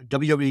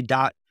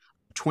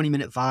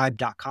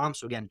 www.20minutevibe.com.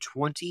 So again,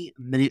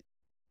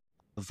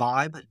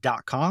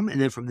 20minutevibe.com. And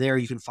then from there,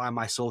 you can find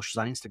my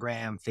socials on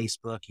Instagram,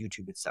 Facebook,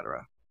 YouTube,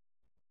 etc.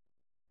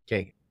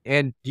 Okay.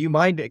 And do you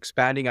mind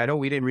expanding? I know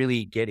we didn't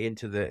really get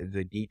into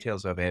the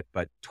details of it,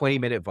 but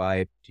 20-minute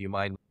vibe, do you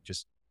mind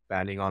just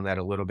expanding on that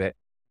a little bit?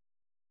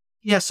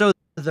 Yeah. So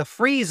the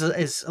phrase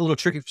is a little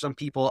tricky for some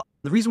people.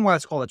 The reason why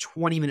it's called a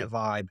 20-minute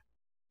vibe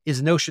is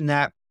the notion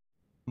that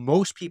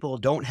most people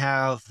don't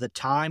have the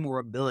time or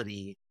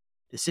ability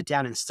to sit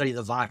down and study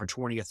the vibe for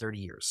 20 or 30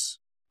 years,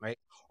 right?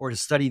 Or to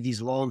study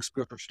these long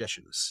spiritual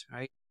traditions,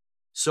 right?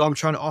 So I'm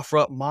trying to offer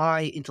up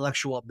my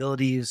intellectual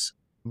abilities,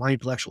 my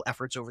intellectual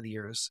efforts over the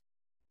years,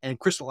 and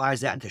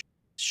crystallize that into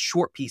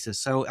short pieces.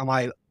 So on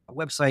my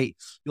website,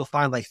 you'll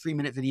find like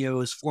 3-minute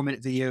videos,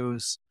 4-minute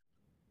videos,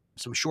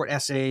 some short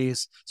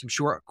essays, some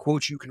short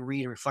quotes you can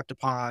read and reflect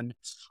upon.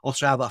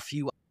 Also have a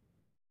few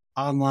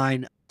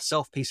online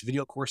self-paced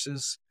video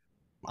courses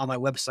on my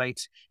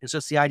website. And so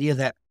it's the idea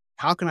that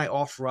how can I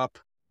offer up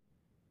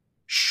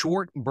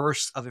short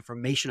bursts of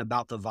information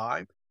about the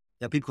vibe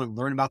that people can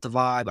learn about the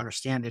vibe,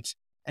 understand it,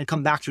 and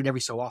come back to it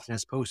every so often,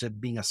 as opposed to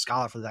being a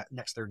scholar for that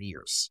next 30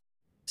 years.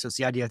 So it's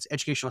the idea it's an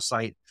educational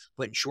site,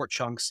 but in short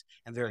chunks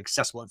and very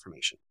accessible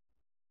information.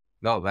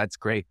 No, that's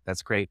great.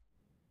 That's great.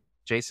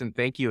 Jason,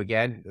 thank you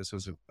again. This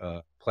was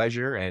a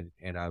pleasure, and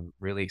I'm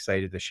really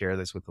excited to share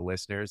this with the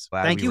listeners.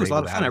 Glad Thank we you. It were was a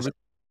able lot to of have fun.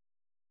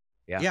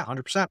 this. Yeah. Yeah,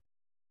 100%.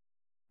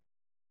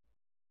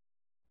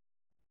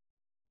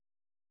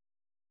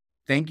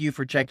 Thank you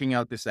for checking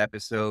out this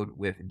episode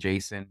with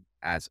Jason.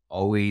 As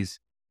always,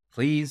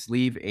 please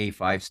leave a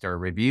 5-star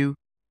review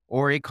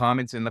or a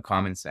comment in the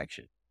comment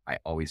section. I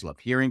always love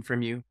hearing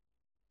from you.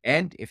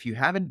 And if you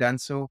haven't done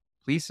so,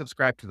 please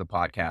subscribe to the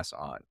podcast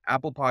on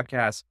Apple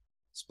Podcasts,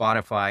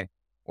 Spotify,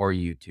 or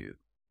YouTube.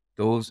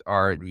 Those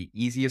are the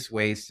easiest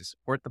ways to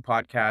support the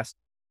podcast.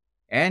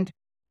 And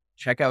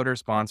check out our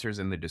sponsors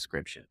in the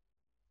description.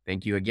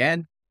 Thank you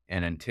again,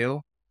 and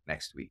until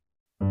next week.